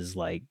else's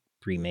like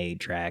pre-made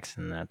tracks,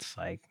 and that's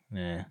like,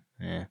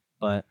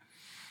 but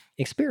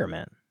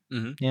experiment,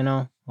 Hmm.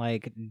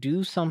 like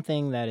do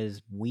something that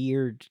is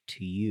weird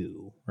to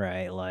you,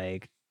 right?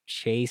 Like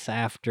chase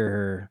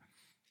after,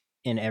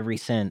 in every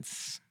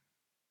sense,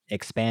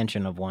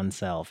 expansion of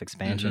oneself,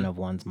 expansion Hmm. of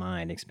one's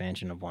mind,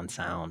 expansion of one's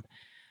sound.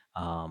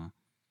 Um,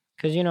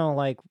 because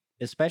like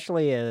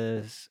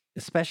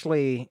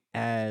especially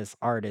as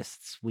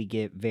artists, we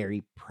get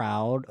very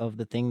proud of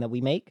the thing that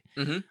we make,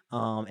 Hmm.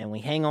 and we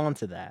hang on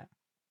to that.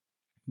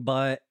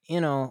 But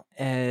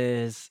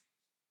as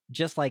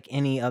just like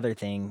any other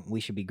thing, we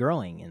should be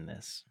growing in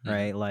this, Hmm.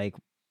 right? Like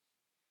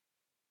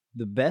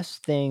the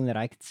best thing that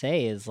I could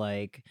say is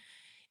like,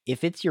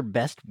 if it's your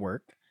best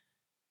work,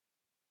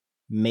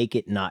 make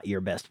it not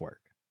your best work.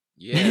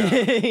 Yeah.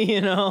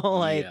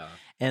 Like, Yeah.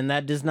 and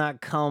that does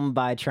not come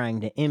by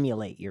trying to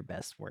emulate your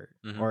best work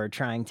Hmm. or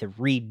trying to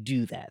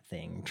redo that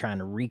thing, trying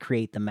to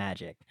recreate the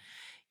magic.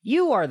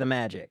 You are the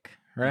magic,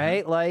 Hmm.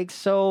 right? Like,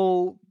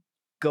 so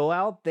go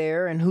out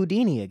there and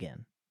Houdini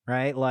again,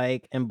 right?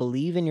 Like, and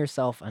believe in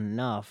yourself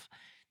enough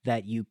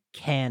that you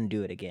can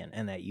do it again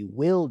and that you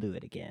will do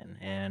it again,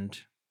 and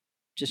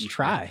just You have to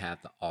try.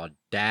 have the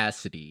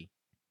audacity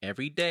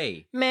every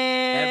day, every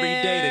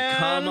day to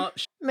come Man, up.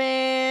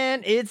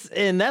 man,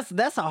 and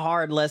that's a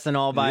hard lesson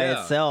all by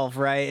Yeah. itself,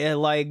 right?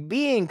 And like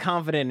being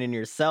confident in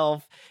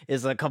yourself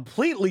is a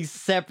completely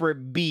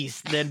separate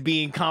beast than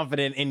being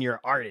confident in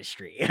your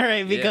artistry, right?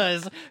 Yeah.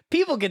 Because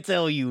people can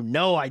tell you,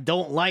 no, I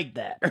don't like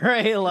that, right?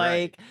 Right.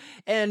 Like,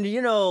 and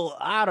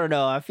I don't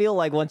know. I feel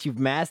like once you've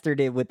mastered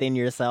it within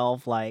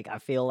yourself, like I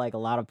feel like a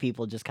lot of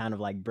people just kind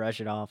of like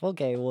brush it off.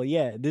 Okay, well,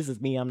 yeah, this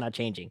is me. I'm not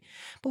changing.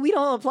 But we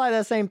don't apply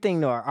that same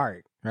thing to our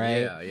art,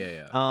 right? Yeah.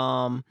 Yeah.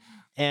 Yeah. Um,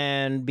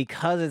 and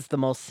because it's the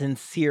most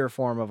sincere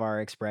form of our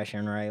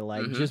expression, right?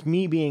 Like Hmm. just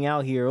me being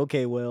out here,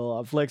 okay, well,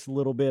 I flexed a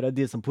little bit. I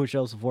did some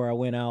push-ups before I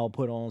went out,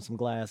 put on some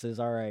glasses.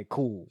 All right,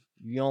 cool.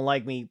 You don't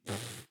like me,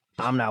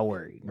 I'm not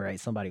worried, right?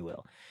 Somebody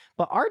will.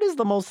 But art is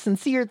the most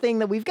sincere thing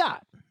that we've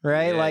got,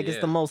 right? Yeah. Like it's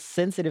the Yeah. most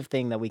sensitive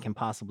thing that we can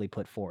possibly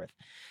put forth.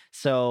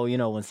 So,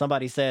 when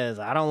somebody says,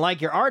 "I don't like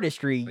your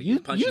artistry," Like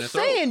getting punched you in the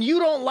throat. saying you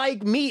don't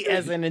like me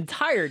as an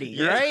entirety,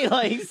 Yeah. right?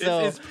 Like so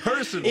It's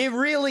personal. it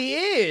really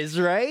is,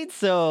 right?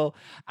 So,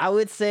 I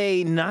would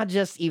say not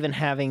just even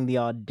having the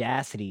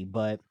audacity,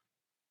 but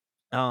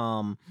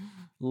um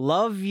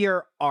love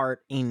your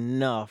art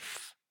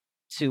enough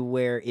to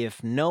where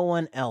if no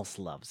one else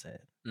loves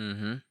it,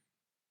 Hmm.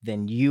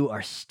 then you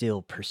are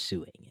still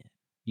pursuing it.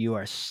 You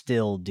are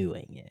still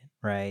doing it,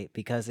 right?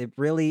 Because it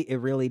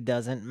really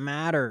doesn't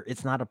matter.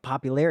 It's not a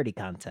popularity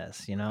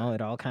contest, Right.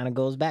 It all kind of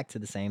goes back to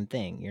the same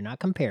thing. You're not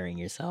comparing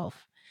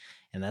yourself.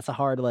 And that's a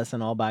hard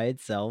lesson all by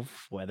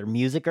itself, whether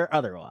music or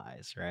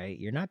otherwise, right?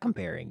 You're not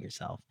comparing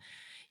yourself.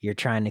 You're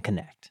trying to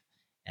connect.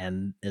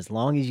 And as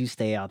long as you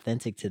stay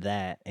authentic to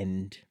that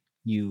and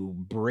you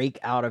break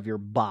out of your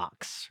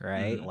box,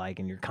 right? Hmm. Like,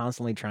 and you're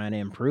constantly trying to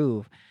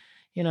improve,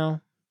 you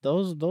know,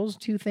 those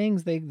two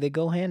things, they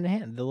go hand in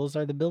hand. Those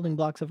are the building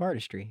blocks of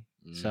artistry.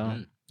 So,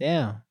 Hmm.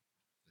 yeah.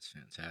 That's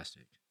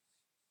fantastic.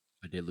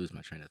 I did lose my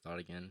train of thought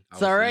again. I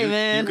It's all was right, you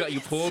man. got you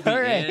It's pulled all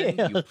me right.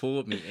 in. You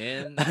pulled me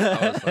in.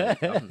 I was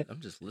like, I'm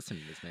just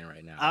listening to this man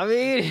right now. I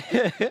mean,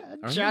 I try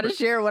to remember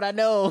share what I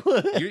know.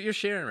 you're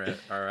sharing, right?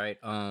 All right.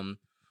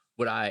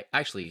 What I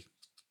actually,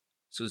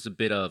 so it's a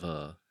bit of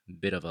a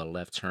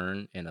left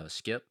turn and a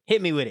skip.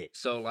 Hit me with it.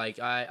 So like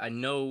I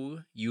know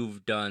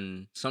you've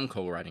done some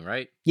co-writing,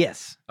 right?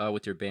 Yes.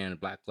 With your band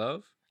Black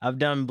Glove. I've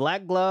done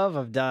Black Glove.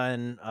 I've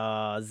done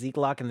Zeke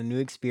Lock and the New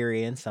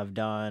Experience. I've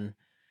done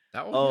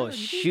Oh Oh yeah, you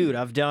shoot, did.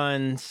 I've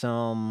done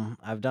some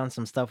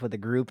stuff with the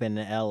group in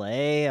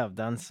LA.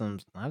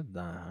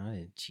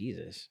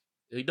 Jesus.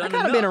 You've I done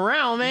kind of been enough.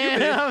 around, You've man.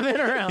 been I've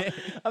been around.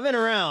 I've been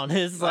around.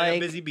 It's like a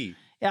like, busy bee.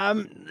 yeah,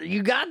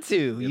 you got to.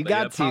 You You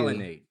gotta got to.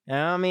 pollinate.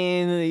 I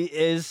mean,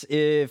 is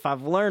if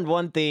I've learned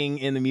one thing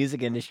in the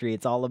music industry,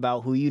 it's all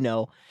about who you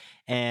know.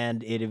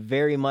 And it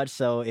very much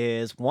so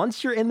is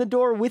once you're in the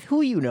door with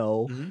who you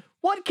know, Hmm.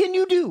 what can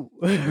you do?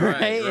 Right,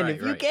 Right? And right,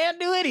 if you right. can't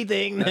do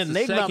anything, That's then the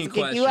they about to second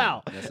kick you question.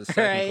 out. That's the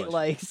second Right? question.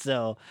 Like,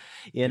 so,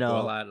 you People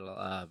are a know,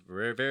 lot,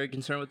 very, very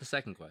concerned with the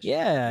second question.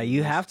 yeah,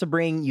 You s-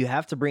 you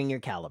have to bring your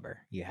caliber.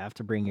 You have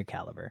to bring your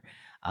caliber.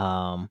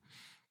 Um,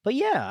 but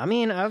yeah, I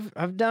mean,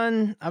 I've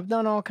done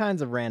all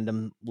kinds of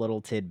random little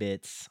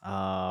tidbits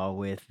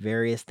with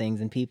various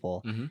things and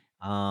people. Mhm.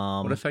 What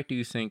Um, effect do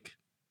you think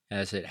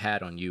has it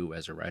had on you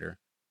as a writer?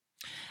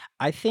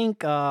 I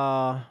think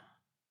so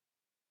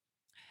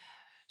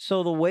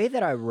the way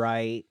that I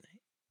write,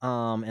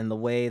 and the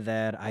way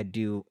that I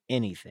do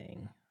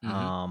anything,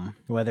 Mhm.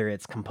 whether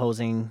it's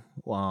composing,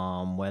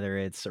 whether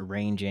it's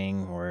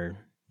arranging, or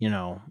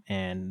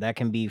and that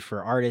can be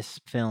for artists,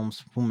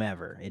 films,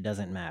 whomever, it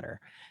doesn't matter.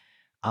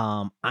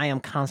 I am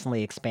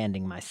constantly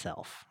expanding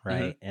myself, Mhm.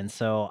 right? And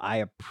so I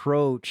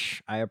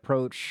approach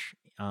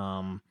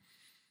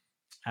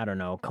I don't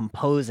know,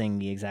 composing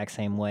the exact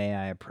same way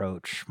I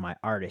approach my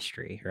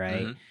artistry,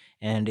 right? Mhm.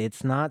 And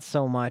it's not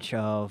so much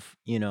of,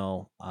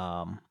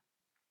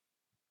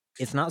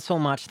 it's not so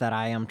much that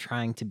I am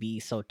trying to be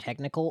so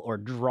technical or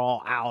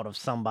draw out of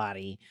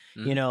somebody,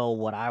 Mhm.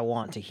 what I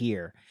want to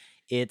hear.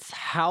 It's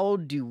how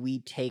do we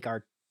take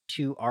our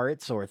two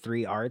arts or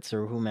three arts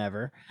or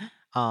whomever,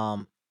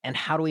 and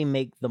how do we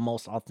make the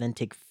most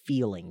authentic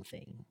feeling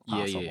thing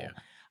Yeah, yeah, yeah.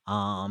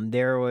 possible?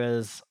 There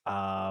was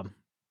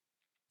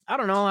I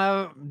don't know.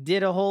 I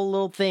did a whole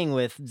little thing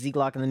with Z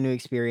Glock and the New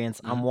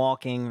Experience. I'm Mhm.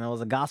 walking. That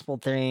was a gospel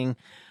thing.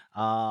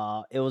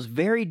 It was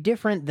very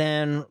different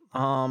than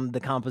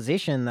the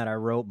composition that I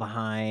wrote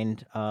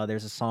behind.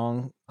 There's a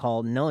song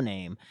called No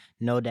Name,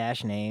 No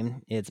Dash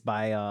Name. It's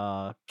by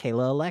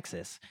Kayla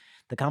Alexis.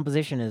 The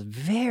composition is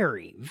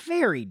very,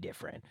 very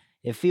different.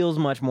 It feels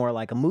much more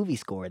like a movie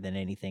score than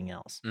anything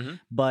else.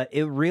 Mhm. But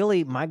it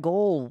really, my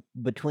goal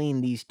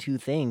between these two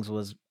things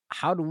was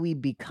how do we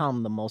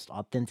become the most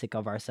authentic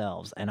of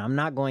ourselves? And I'm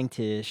not going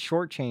to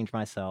shortchange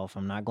myself.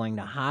 I'm not going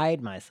to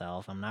hide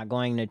myself. I'm not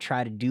going to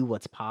try to do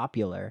what's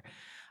popular.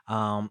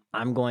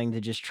 I'm going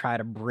to just try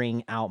to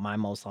bring out my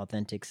most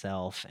authentic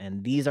self.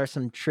 And these are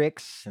some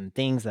tricks and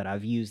things that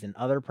I've used in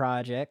other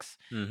projects.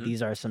 Mhm.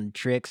 These are some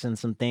tricks and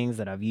some things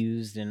that I've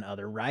used in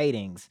other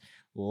writings.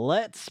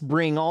 Let's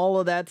bring all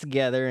of that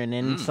together and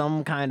in Mm.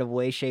 some kind of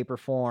way, shape, or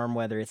form,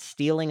 whether it's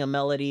stealing a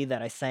melody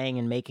that I sang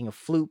and making a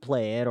flute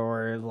play it,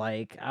 or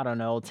like, I don't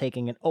know,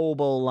 taking an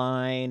oboe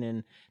line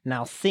and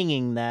now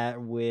singing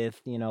that with,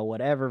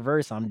 whatever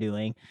verse I'm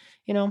doing,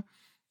 you know,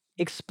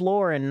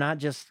 explore and not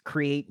just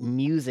create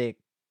music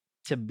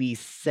to be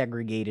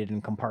segregated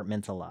and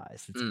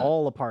compartmentalized. It's Mm.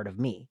 all a part of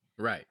me.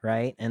 Right.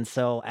 Right. And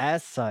so,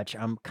 as such,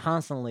 I'm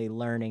constantly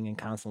learning and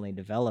constantly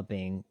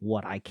developing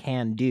what I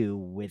can do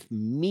with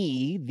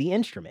me, the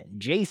instrument,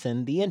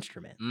 Jason, the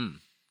instrument. Mm.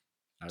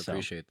 I So,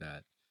 appreciate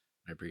that.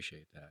 I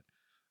appreciate that.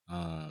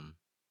 Um,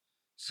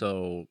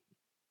 so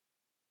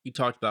you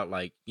talked about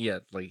like,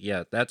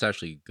 that's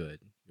actually good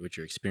with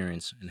your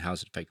experience and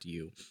how's it affected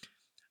you.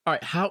 All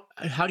right, how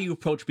do you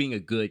approach being a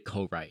good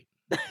co-write?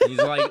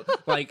 He's like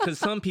because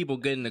some people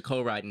get into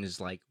co-writing is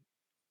like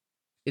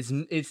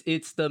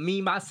it's the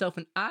me, myself,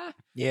 and I,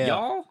 yeah.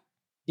 y'all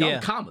the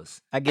Yeah.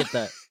 commas. I get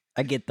that.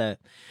 I get that.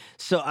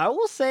 So I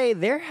will say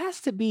there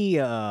has to be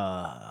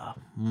there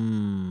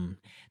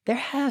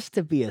has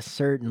to be a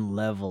certain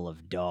level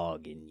of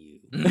dog in you.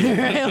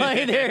 Right?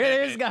 Like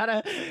there's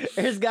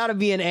gotta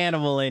be an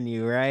animal in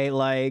you, right?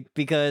 Like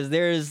because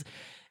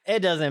it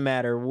doesn't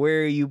matter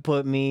where you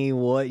put me,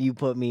 what you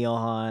put me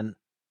on.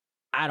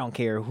 I don't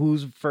care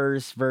whose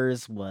first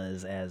verse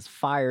was as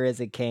fire as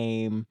it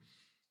came.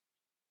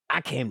 I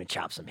came to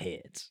chop some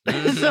heads.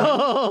 Mhm.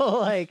 So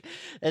like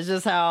that's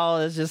just how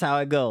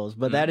it goes.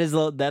 But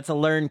Mhm. that's a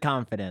learned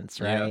confidence,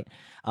 Yep. right?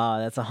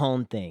 That's a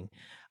hone thing.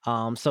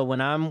 So when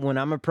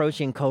I'm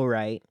approaching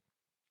co-write,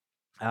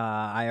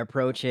 I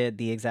approach it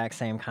the exact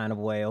same kind of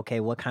way. Okay,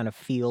 what kind of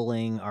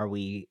feeling are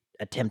we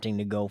attempting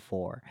to go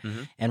for?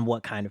 Mhm. And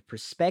what kind of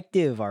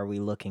perspective are we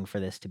looking for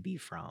this to be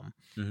from?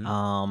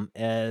 Mhm.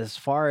 As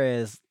far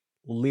as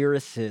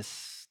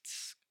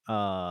lyricists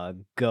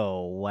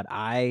go, what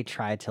I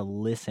try to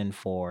listen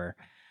for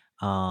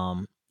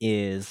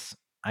is,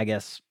 I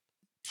guess,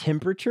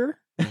 temperature.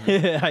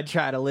 Mhm. I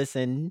try to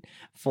listen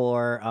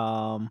for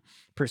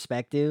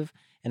perspective,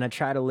 and I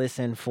try to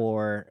listen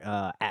for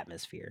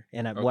atmosphere.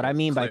 And what I Okay.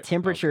 mean by Clear. Okay.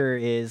 temperature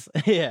is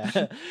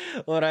yeah.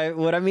 What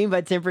I mean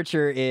by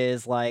temperature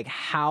is like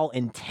how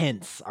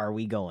intense are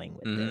we going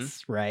with Mhm.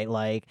 this, right?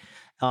 Like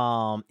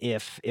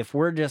if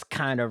we're just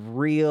kind of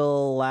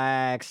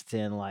relaxed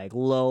and like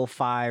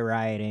lo-fi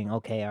writing,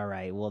 okay, all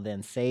right, well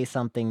then say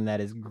something that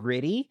is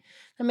gritty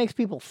that makes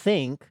people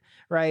think,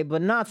 right?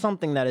 But not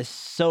something that is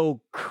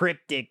so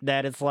cryptic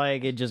that it's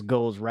like it just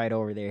goes right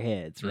over their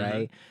heads, Mhm.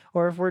 right?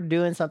 Or if we're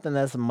doing something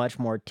that's much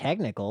more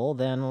technical,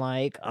 then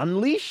like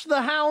unleash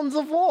the hounds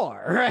of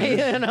war, right?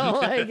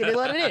 Like it is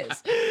what it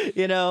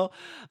is,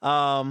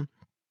 Um,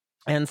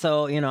 and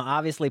so,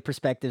 obviously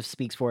perspective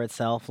speaks for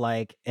itself.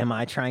 Like, am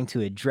I trying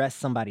to address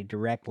somebody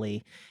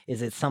directly?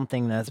 Is it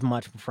something that's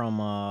much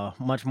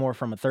more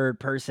from a third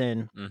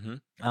person?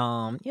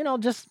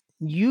 Mhm. Just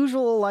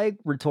usual like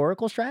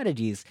rhetorical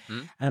strategies.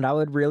 Mhm. And I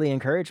would really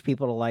encourage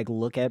people to like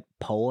look at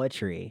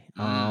poetry,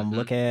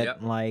 look Mhm. at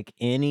Yep. like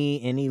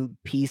any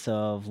piece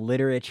of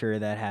literature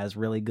that has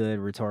really good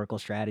rhetorical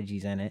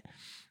strategies in it.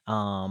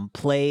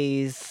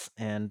 Plays,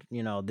 and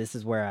this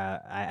is where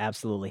I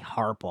absolutely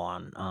harp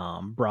on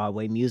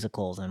Broadway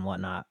musicals and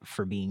whatnot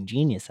for being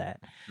genius at,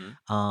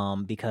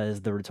 Mhm.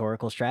 because the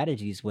rhetorical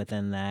strategies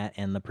within that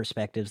and the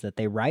perspectives that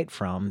they write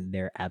from,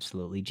 they're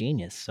absolutely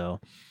genius. So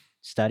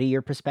study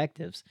your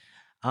perspectives.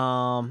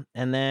 And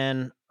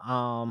then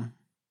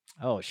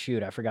oh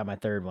shoot, I forgot my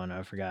third one.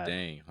 I forgot.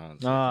 Dang. Hold on a Oh,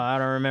 second. I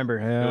don't remember.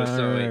 It was I don't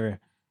so wait. remember.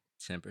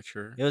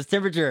 Temperature, It was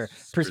temperature,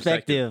 perspective.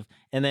 perspective,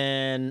 and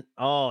then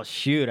oh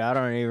shoot, I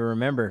don't even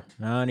remember.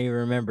 I don't even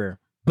remember.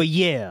 But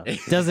yeah,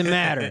 doesn't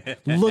matter.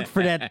 Look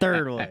for that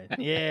third one.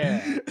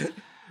 Yeah.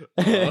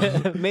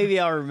 Oh, Maybe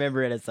I'll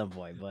remember it at some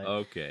point, but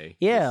okay.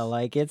 yeah, This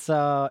like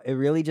it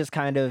really just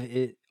kind of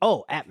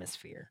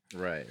atmosphere.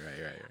 right,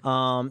 right, right,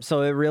 right.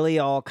 So it really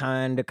all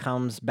kind of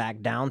comes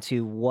back down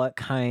to what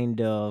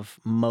kind of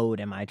mode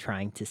am I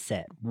trying to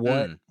set?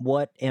 Mm,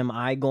 What am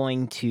I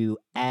going to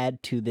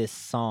add to this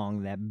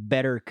song that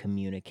better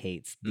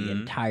communicates the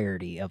mhm.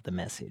 entirety of the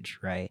message,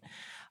 right?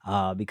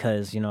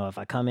 Because if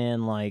I come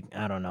in like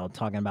I don't know,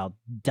 talking about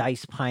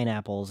diced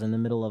pineapples in the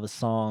middle of a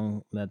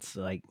song that's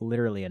like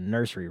literally a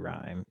nursery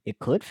rhyme, it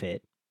could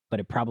fit, but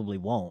it probably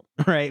won't,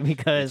 right? You're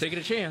Because taking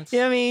a yeah, chance.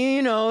 I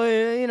mean,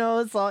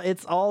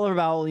 it's all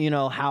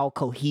about how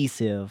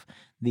cohesive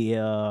the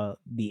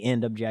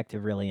end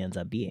objective really ends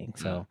up being.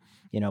 Mm. So,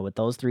 with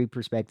those three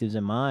perspectives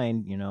in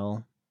mind,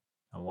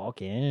 I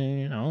walk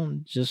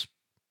in, just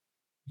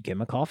get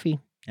my coffee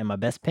and my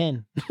best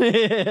pen.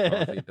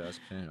 Coffee,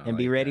 best pen. I And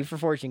be like ready that. for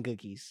fortune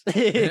cookies.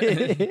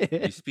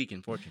 You speak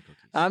in fortune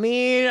cookies. I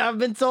mean, I've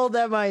been told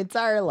that my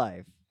entire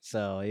life.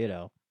 So,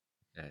 Yeah,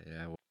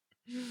 yeah.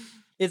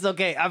 it's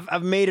okay.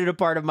 I've made it a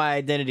part of my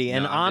identity. No,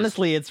 And I'm just.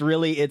 honestly, it's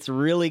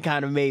really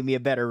kind of made me a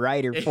better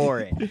writer for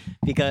it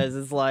because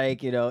it's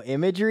like,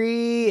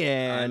 imagery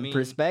I and mean,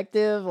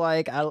 perspective.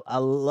 Like I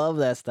love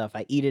that stuff.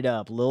 I eat it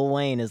up. Lil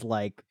Wayne is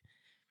like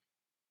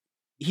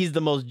he's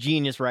the most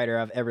genius writer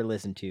I've ever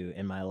listened to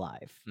in my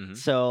life. mhm.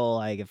 So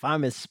like if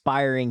I'm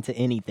aspiring to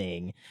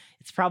anything,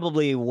 it's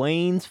probably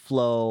Wayne's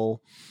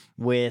flow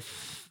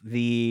with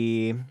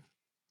the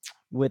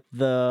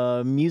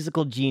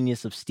musical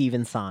genius of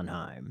Stephen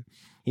Sondheim.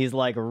 He's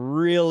like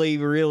really,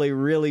 really,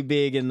 really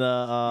big in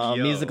the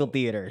musical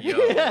theater.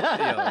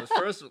 Yo.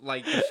 First,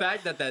 like the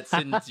fact that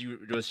sentence you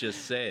was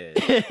just said.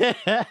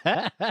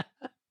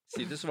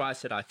 See, this is why I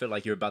said I feel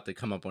like you're about to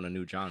come up on a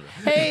new genre.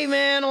 Hey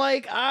man,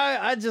 like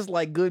I just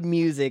like good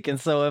music, and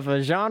so if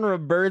a genre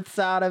births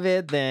out of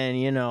it, then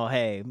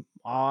hey,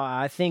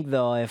 I think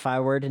though if I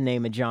were to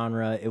name a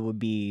genre, it'd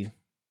be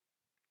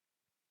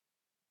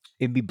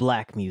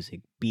black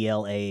music,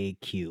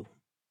 BLAQ,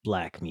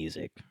 black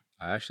music.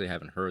 I actually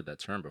haven't heard that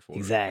term before.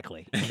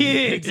 Exactly,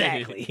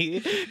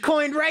 exactly,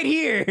 coined right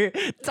here.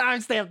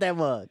 Timestamp that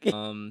mug.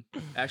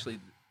 Actually,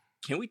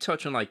 can we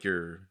touch on like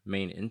your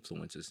main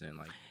influences then?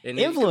 Like, and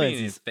it could be in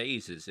Influences.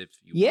 phases if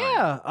you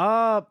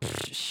want. Yeah.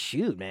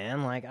 Shoot,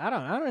 man. Like, I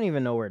don't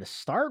even know where to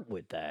start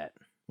with that.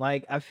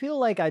 Like, I feel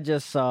like I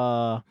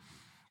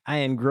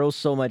engross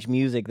so much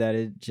music that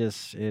it It's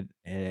starting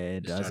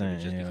to doesn't.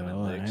 just becoming I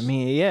licks.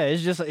 mean, yeah,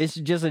 it's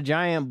just a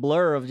giant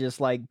blur of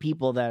just like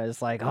people that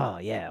is like, oh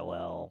yeah,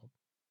 well,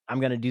 I'm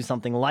gonna do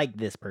something like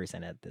this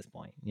person at this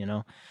point.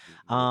 Wh-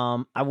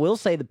 I will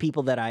say the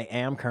people that I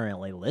am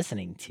currently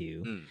listening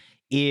to Mm,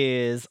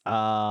 is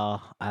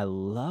I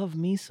love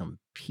me some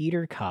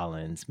Peter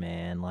Collins,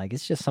 man. Like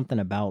it's just something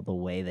about the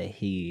way that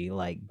he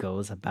like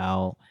goes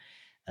about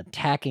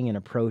attacking and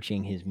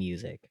approaching his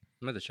music.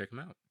 I'm going to check them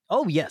out.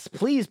 Oh yes,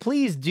 please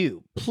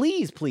do.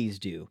 Please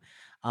do.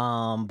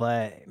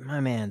 But my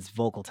man's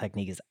vocal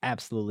technique is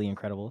absolutely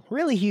incredible.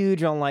 Really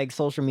huge on like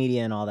social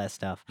media and all that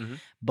stuff. Hmm.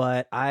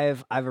 But I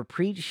have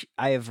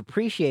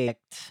appreciated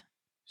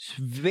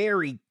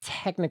very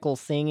technical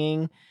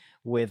singing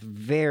with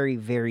very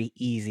very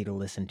easy to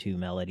listen to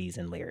melodies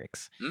and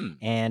lyrics. Mm.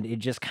 And it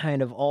just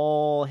kind of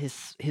all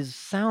his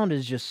sound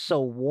is just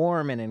so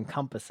warm and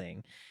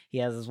encompassing. He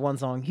has this one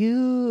song,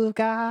 "You've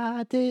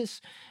Got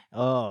This."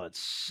 Oh, it's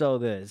so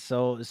good.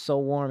 So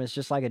warm. It's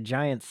just like a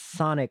giant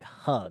sonic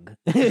hug.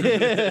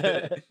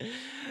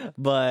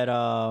 But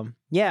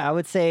yeah, I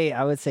would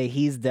say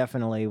he's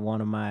definitely one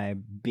of my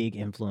big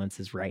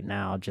influences right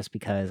now just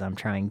because I'm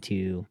trying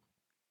to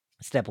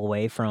step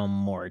away from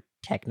more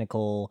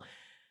technical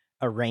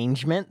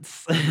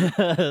arrangements.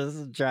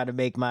 Try to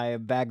make my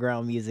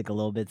background music a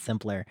little bit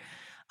simpler.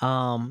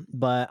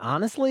 But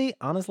honestly,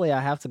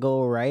 I have to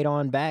go right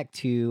on back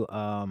to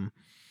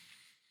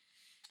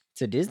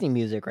Disney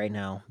music right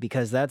now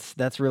because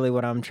that's really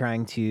what I'm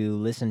trying to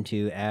listen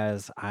to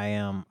as I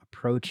am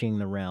approaching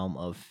the realm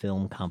of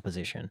film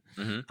composition.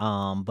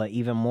 Hmm. But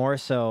even more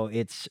so,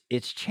 it's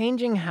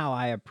changing how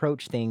I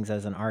approach things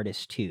as an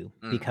artist too,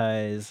 Mm.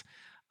 because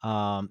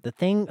the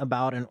thing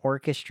about an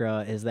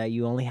orchestra is that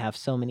you only have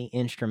so many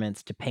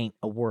instruments to paint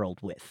a world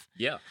with.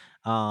 Yeah.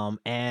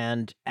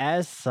 And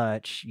as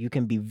such, you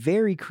can be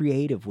very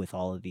creative with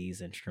all of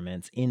these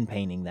instruments in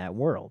painting that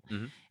world.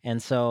 Hmm.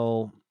 And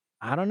so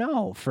I don't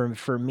know.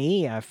 For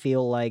me, I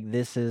feel like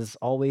this has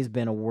always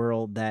been a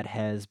world that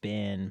has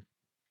been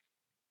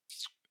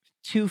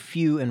too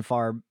few and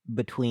far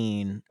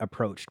between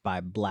approached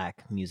by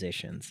black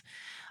musicians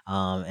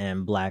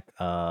and black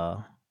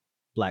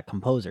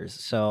composers.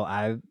 So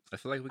I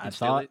feel like we can I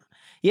steal thought, it.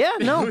 yeah,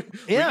 no, We can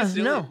yeah,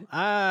 steal it. no.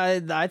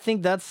 I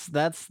think that's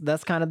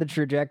kind of the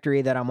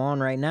trajectory that I'm on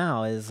right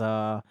now. Is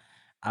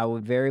I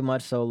would very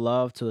much so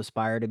love to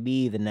aspire to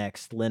be the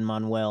next Lin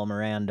Manuel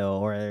Miranda,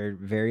 or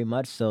very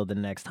much so the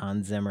next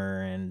Hans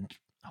Zimmer, and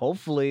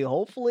hopefully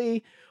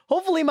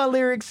my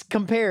lyrics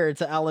compare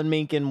to Alan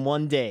Menken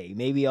one day.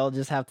 Maybe I'll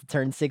just have to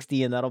turn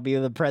 60, and that'll be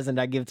the present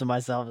I give to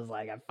myself. Is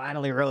like I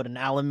finally wrote an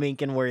Alan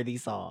Menken worthy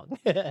song,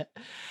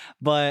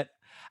 but.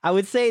 I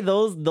would say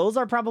those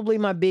are probably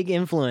my big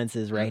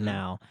influences right Mhm.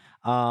 now.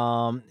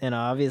 And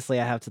obviously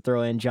I have to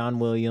throw in John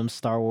Williams,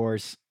 Star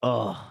Wars.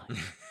 Oh,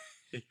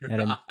 that Right.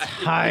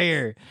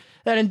 entire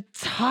that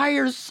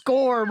entire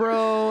score,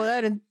 bro.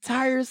 That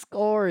entire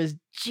score is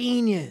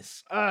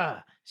genius.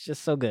 It's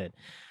just so good.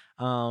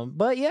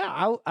 But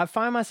yeah, I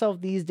find myself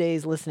these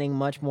days listening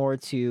much more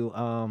to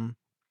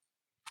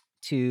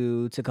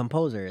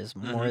composers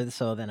Mhm. more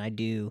so than I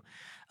do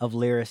of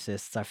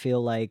lyricists. I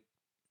feel like,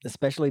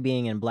 especially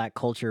being in Black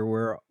culture,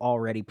 we're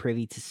already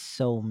privy to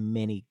so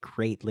many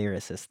great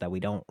lyricists that we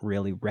don't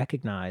really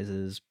recognize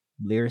as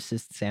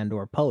lyricists and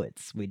or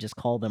poets. We just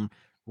call them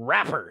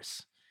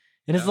rappers.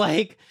 And it's Yeah.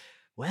 like,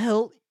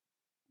 well,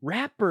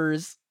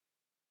 rappers,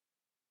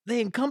 they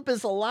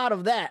encompass a lot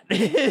of that.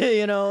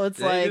 It's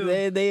They like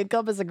do. they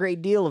encompass a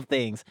great deal of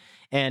things.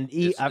 And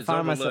It's I it's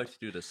find myself. overlooked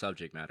due to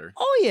subject matter.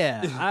 Oh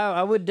yeah,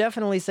 I would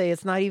definitely say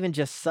it's not even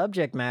just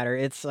subject matter.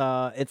 It's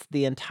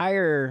the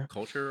entire.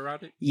 Culture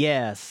around it?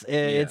 Yes, Yeah.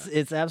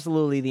 it's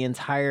absolutely the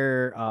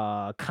entire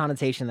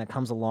connotation that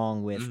comes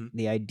along with Mhm.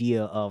 the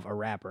idea of a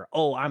rapper.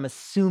 Oh, I'm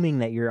assuming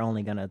that you're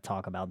only gonna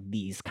talk about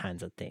these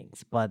kinds of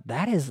things, but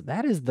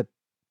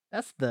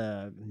that's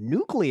the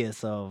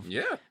nucleus of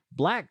Yeah.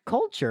 Black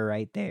culture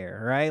right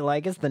there, right?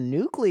 Like it's the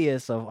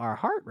nucleus of our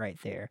heart right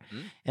there.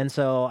 Mhm. And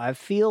so I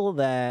feel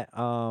that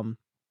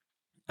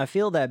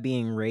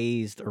being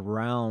raised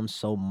around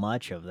so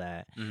much of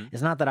that, Mhm.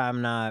 it's not that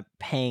I'm not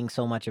paying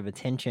so much of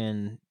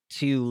attention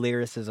to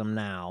lyricism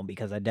now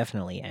because I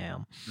definitely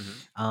am.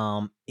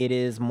 Mhm. It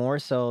is more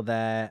so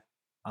that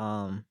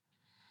um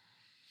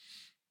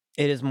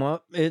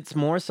it's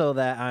more so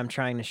that I'm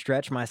trying to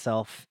stretch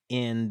myself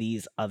in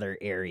these other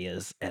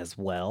areas as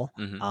well.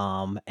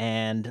 Mhm.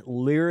 And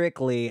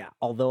lyrically,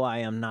 although I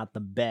am not the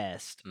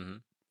best,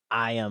 Mhm.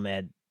 I am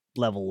at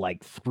level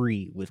like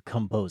 3 with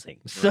composing.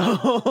 Right.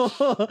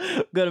 So,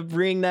 gonna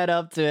bring that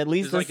up to at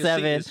least It's a like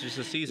 7. it's just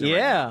a season right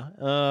now.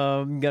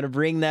 Yeah, gonna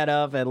bring that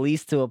up at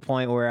least to a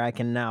point where I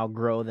can now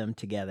grow them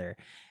together.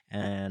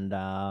 And,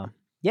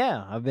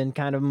 yeah, I've been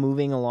kind of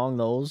moving along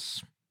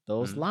those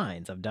Mhm.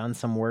 lines. I've done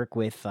some work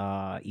with,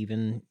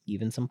 even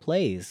some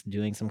plays,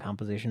 doing some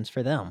compositions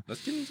for them.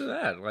 Let's get into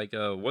that. Like,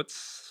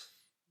 what's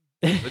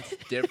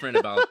different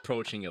about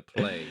approaching a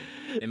play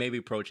and maybe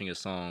approaching a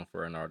song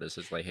for an artist?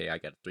 It's like, hey, I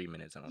got 3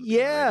 minutes and I'm getting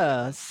ready to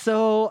Yeah, go.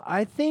 so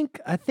I think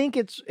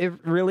it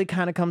really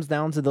kinda comes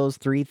down to those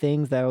 3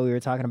 things that we were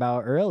talking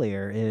about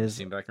earlier Let me is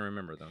see if I can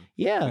remember them.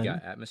 We yeah.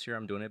 got atmosphere.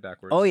 I'm doing it Oh,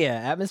 backwards. yeah,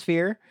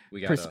 atmosphere,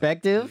 We got a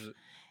perspective,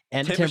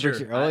 and temperature.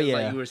 temperature. Oh, I was like,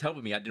 you yeah. was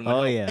helping me. I didn't want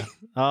Oh, help. yeah.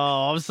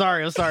 Oh, I'm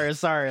sorry, I'm sorry, I'm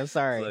sorry, I'm So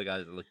sorry. look,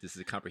 guys, look, this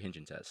is a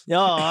comprehension test.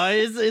 No,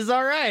 it's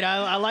alright.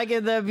 I like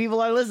it that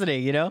people are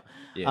listening, you know?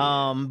 Yeah,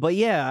 yeah, yeah. But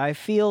yeah, I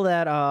feel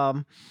that,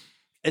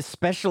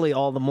 especially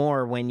all the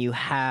more when you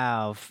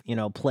have,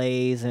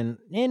 plays and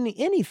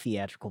any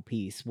theatrical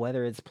piece,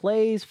 whether it's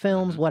plays,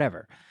 films, Hmm.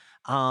 whatever.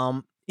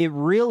 It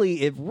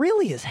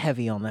really is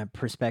heavy on that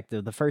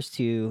perspective. The first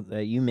two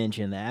that you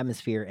mentioned, the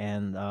atmosphere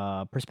and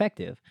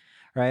perspective,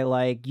 right?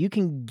 Like you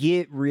can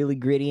get really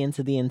gritty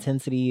into the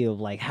intensity of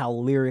like how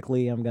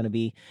lyrically I'm gonna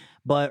be,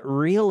 but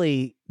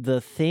really the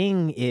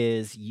thing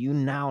is you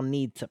now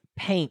need to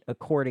paint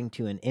according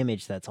to an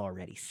image that's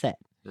already set.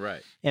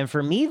 Right. And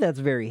for me, that's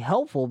very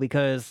helpful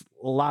because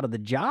a lot of the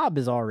job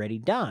is already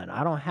done.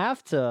 I don't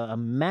have to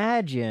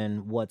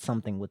imagine what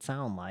something would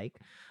sound like.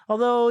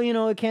 Although,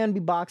 it can be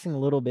boxing a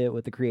little bit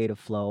with the creative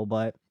flow,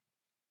 but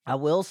I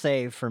will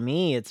say for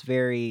me it's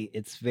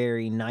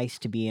very nice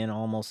to be in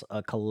almost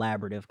a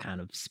collaborative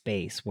kind of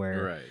space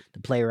where Right. the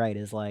playwright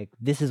is like,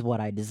 this is what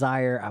I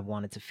desire. I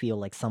want it to feel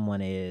like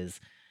someone is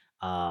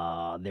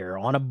they're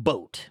on a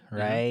boat, Hmm.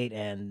 right?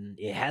 And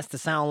it has to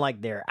sound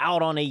like they're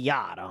out on a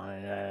yacht on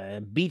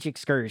a beach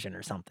excursion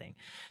or something.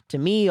 To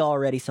me,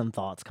 already some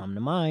thoughts come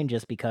to mind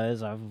just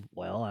because I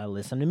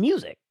listen to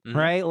music, Hmm.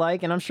 right?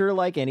 Like, and I'm sure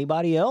like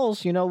anybody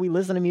else, we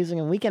listen to music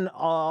and we can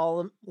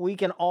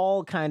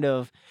all kind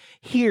of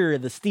hear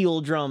the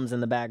steel drums in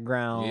the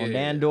background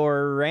and Yeah.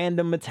 or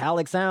random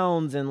metallic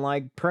sounds and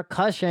like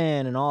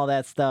percussion and all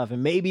that stuff.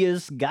 And maybe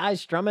it's guys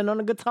strumming on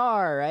a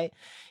guitar, right?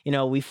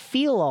 We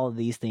feel all of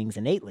these things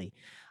innately.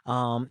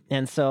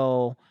 And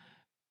so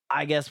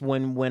I guess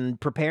when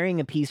preparing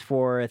a piece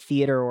for a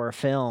theater or a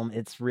film,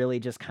 it's really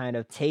just kind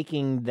of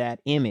taking that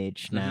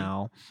image Hmm.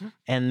 now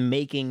and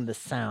making the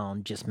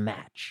sound just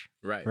match,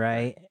 Right. Right.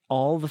 right?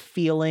 All the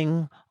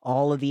feeling,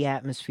 all of the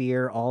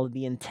atmosphere, all of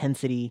the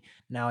intensity.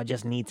 Now I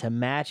just need to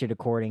match it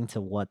according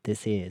to what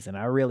this is. And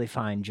I really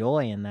find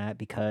joy in that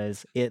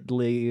because it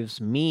leaves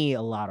me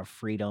a lot of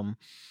freedom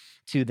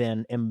to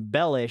then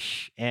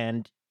embellish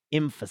and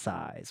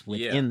emphasize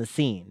Yeah. within the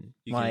scene.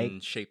 You Like, can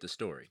shape the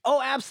story.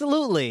 oh,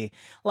 absolutely.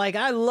 Like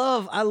I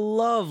love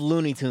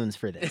Looney Tunes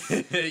for this.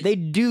 They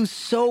do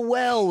so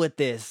well with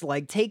this.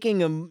 Like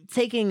taking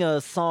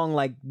a song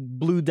like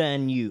Blue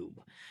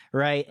Danube,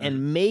 right? Mhm.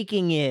 And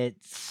making it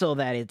so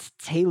that it's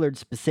tailored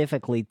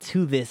specifically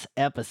to this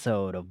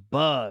episode of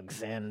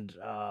Bugs and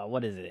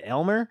what is it,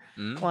 Elmer?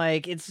 Mhm.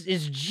 Like it's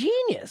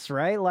genius,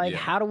 right? Like Yeah.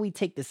 how do we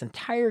take this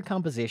entire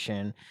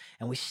composition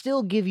and we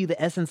still give you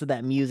the essence of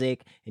that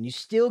music and you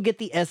still get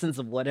the essence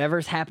of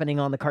whatever's happening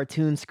on the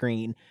cartoon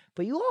screen,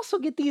 but you also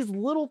get these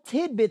little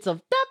tidbits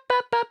of bop,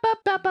 bop, bop,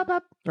 bop, bop, bop,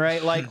 bop,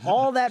 right? Like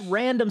all that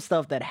random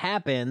stuff that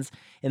happens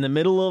in the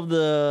middle of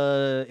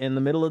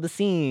the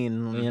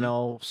scene,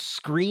 Mhm.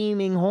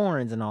 screaming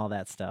horns and all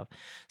that stuff.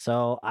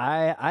 So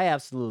I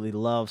absolutely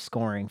love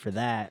scoring for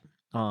that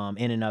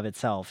in and of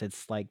itself.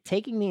 It's like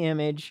taking the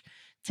image,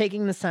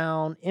 taking the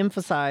sound,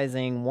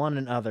 emphasizing one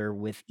another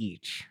with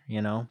each.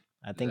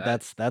 I think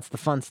That that's the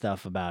fun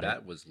stuff about it.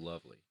 that was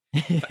lovely.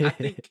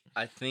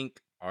 I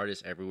think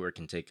artists everywhere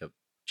can take a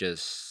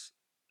just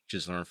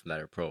just learn from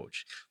that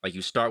approach. Like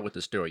you start with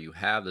the story, you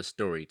have the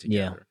story Yeah,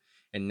 together,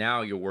 and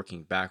now you're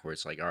working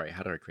backwards. Like, all right,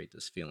 how do I create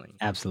this feeling?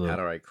 How absolutely.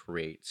 do I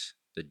create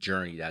the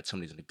journey that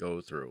somebody's going to go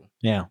through?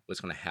 Yeah.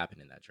 What's going to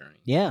happen in that journey?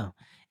 Yeah.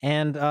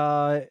 And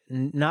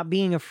not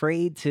being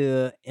afraid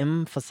to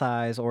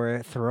emphasize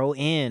or throw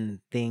in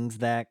things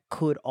that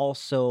could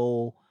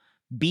also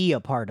be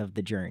a part of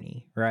the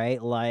journey,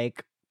 right?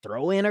 Like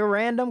throw in a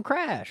random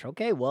crash.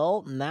 Okay,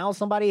 well, now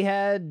somebody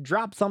had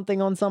dropped something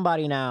on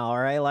somebody now, all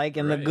right? Like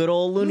in the Right. good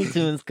old Looney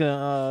Tunes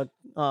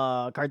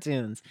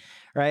cartoons,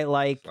 right? It's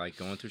Like like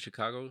going through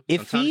Chicago. it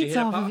Sometimes you feeds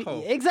hit a off of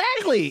pothole.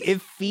 exactly.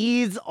 It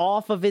feeds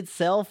off of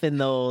itself in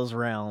those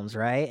realms,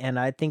 right? And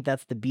I think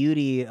that's the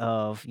beauty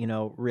of,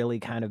 really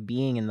kind of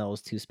being in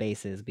those two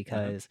spaces Mhm.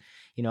 because,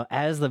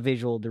 as the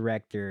visual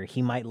director,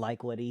 he might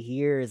like what he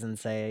hears and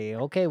say,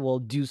 "Okay, well,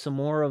 do some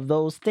more of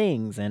those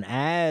things." And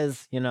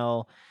as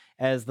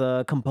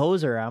the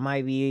composer, I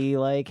might be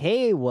like,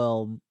 "Hey,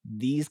 well,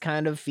 these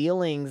kind of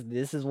feelings,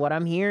 this is what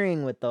I'm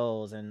hearing with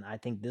those, and I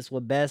think this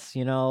would best,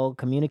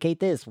 communicate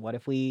this. What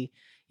if we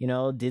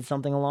did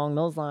something along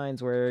those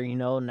lines where,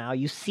 now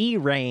you see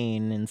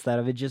rain instead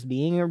of it just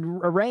being a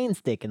rain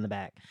stick in the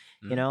back.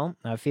 Mhm.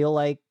 I feel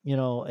like,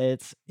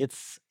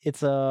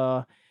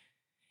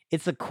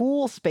 it's a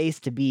cool space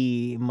to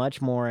be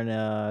much more in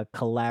a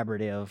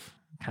collaborative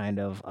kind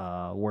of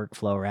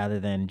workflow rather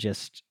than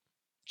just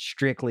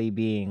strictly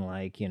being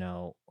like,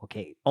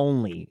 okay,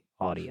 only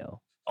audio,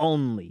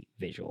 only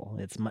visual.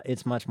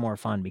 It's much more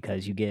fun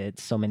because you get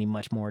so many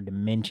much more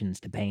dimensions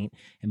to paint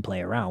and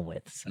play around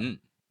with. So, Mm.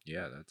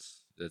 Yeah,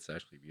 that's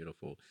actually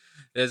beautiful.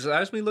 It's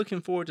actually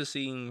looking forward to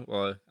seeing.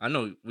 Well, I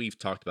know we've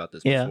talked about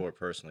this yeah. before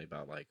personally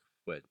about like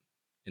what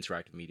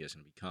interactive media is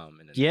going to become in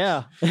the next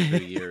Yeah. few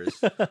years.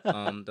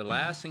 The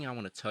last thing I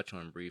want to touch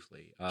on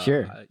briefly,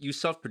 Sure. you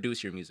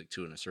self-produce your music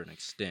too, in a certain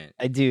extent,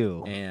 I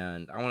do.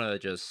 and I want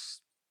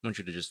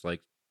you to just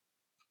like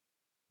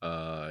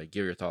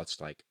give your thoughts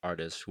to, like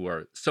artists who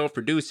are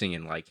self-producing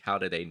and like how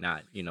do they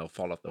not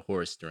fall off the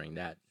horse during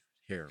that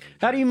harrowing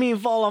How do you journey. mean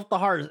fall off the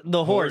horse?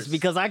 Horse.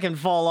 Because I can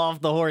fall off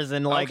the horse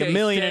in like a Okay,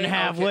 million and a say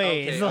half okay,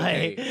 ways. okay,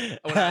 Like, okay.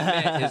 What I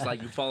meant is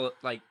like you fall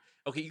like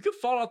okay, you could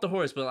fall off the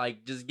horse, but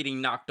like just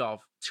getting knocked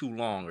off too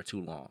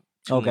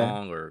okay.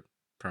 long or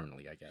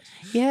permanently, I guess.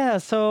 Yeah,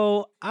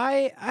 so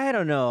I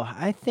don't know.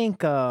 I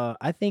think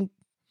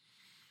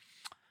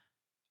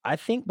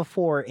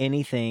before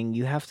anything,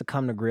 you have to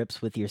come to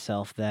grips with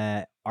yourself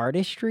that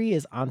artistry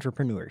is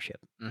entrepreneurship,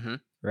 Mm-hmm.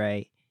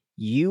 right?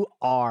 You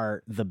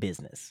are the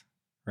business,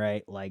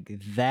 right? Like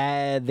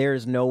that,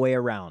 there's no way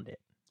around it,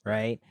 Right.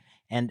 right?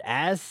 And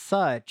as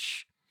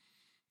such,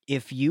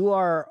 if you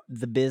are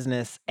the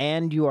business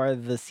and you are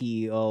the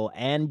CEO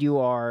and you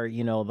are,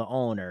 the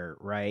owner,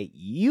 right?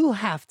 You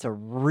have to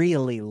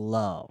really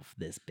love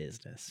this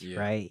business, Yeah.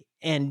 right?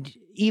 And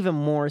even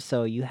more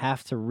so, you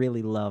have to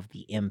really love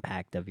the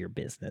impact of your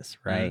business,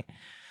 Mm-hmm. right?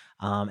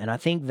 And I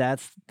think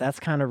that's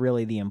kind of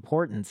really the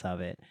importance of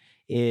it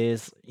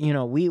is,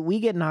 we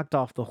get knocked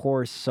off the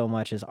horse so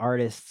much as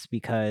artists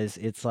because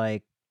it's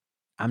like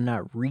I'm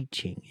not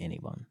reaching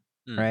anyone,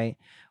 Mm. right?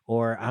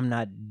 Or I'm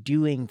not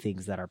doing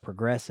things that are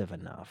progressive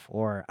enough,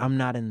 or I'm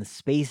not in the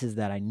spaces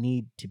that I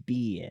need to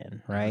be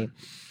in, Mm-hmm. right?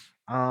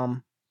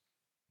 Um,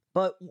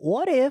 but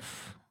what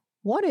if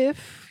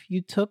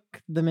you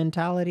took the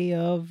mentality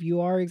of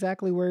you are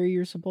exactly where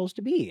you're supposed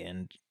to be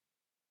and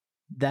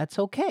that's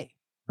okay,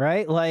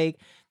 right? Like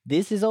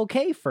this is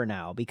okay for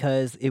now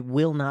because it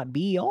will not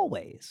be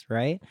always,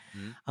 right?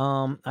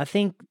 Mm-hmm. I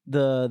think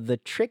the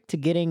trick to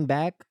getting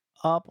back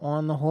up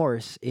on the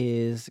horse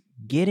is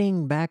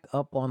getting back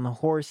up on the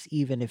horse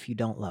even if you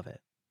don't love it,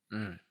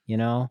 Mm. you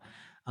know?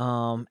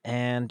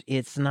 And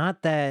it's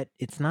not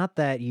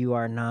that you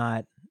are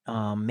not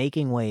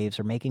making waves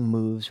or making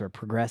moves or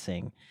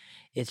progressing.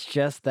 It's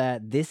just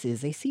that this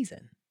is a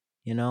season,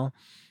 you know?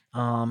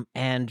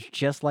 And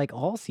just like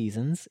all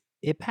seasons,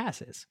 it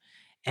passes.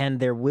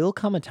 And there will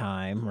come a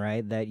time,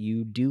 right, that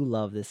you do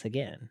love this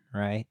again,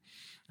 right?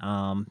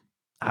 Um,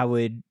 I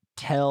would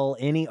tell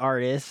any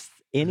artist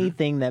Mm-hmm.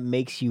 anything that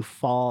makes you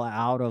fall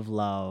out of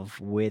love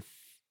with,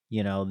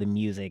 the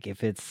music,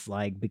 if it's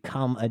like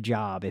become a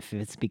job, if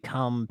it's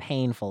become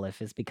painful,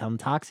 if it's become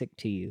toxic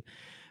to you,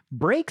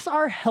 breaks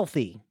are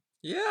healthy.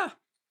 Yeah.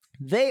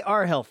 They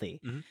are healthy.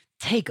 Mhm.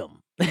 Take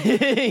them.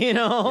 You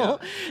know,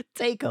 Yeah.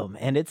 take them.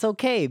 And it's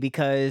okay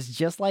because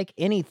just like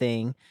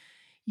anything,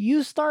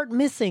 you start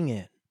missing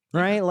it.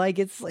 Yeah. Right? Like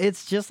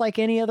it's just like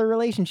any other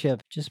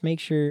relationship. Just make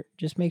sure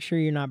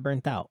you're not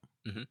burnt out.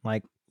 Mhm.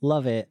 Like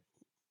love it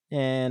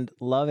and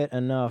love it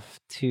enough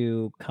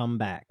to come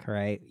back,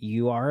 right?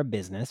 You are a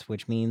business,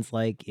 which means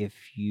like if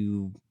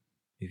you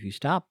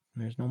stop,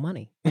 there's no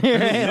money.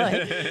 Right?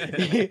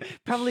 Like you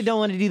probably don't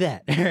want to do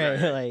that. Right.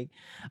 Right. Like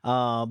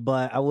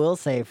but I will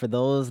say for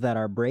those that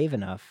are brave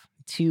enough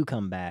to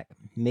come back,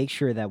 make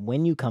sure that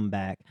when you come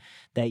back,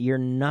 that you're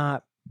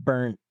not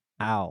burnt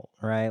out,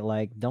 right?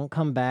 Like don't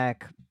come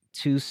back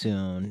too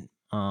soon.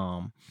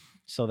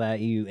 So that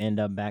you end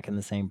up back in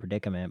the same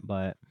predicament.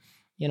 But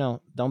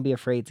don't be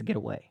afraid to get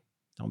away.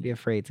 Don't be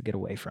afraid to get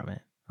away from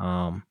it.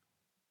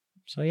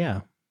 So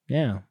yeah,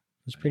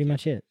 that's pretty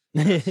Thank you. much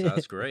it.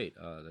 That's great.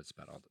 That's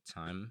about all the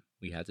time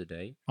we had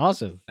today.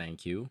 Awesome.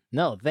 Thank you.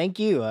 No, thank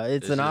you.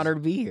 It's This an is honor to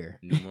be here.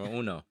 numero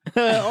uno.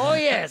 Oh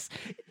yes,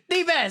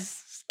 the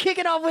best. Kick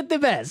it off with the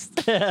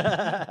best.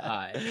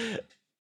 Hi.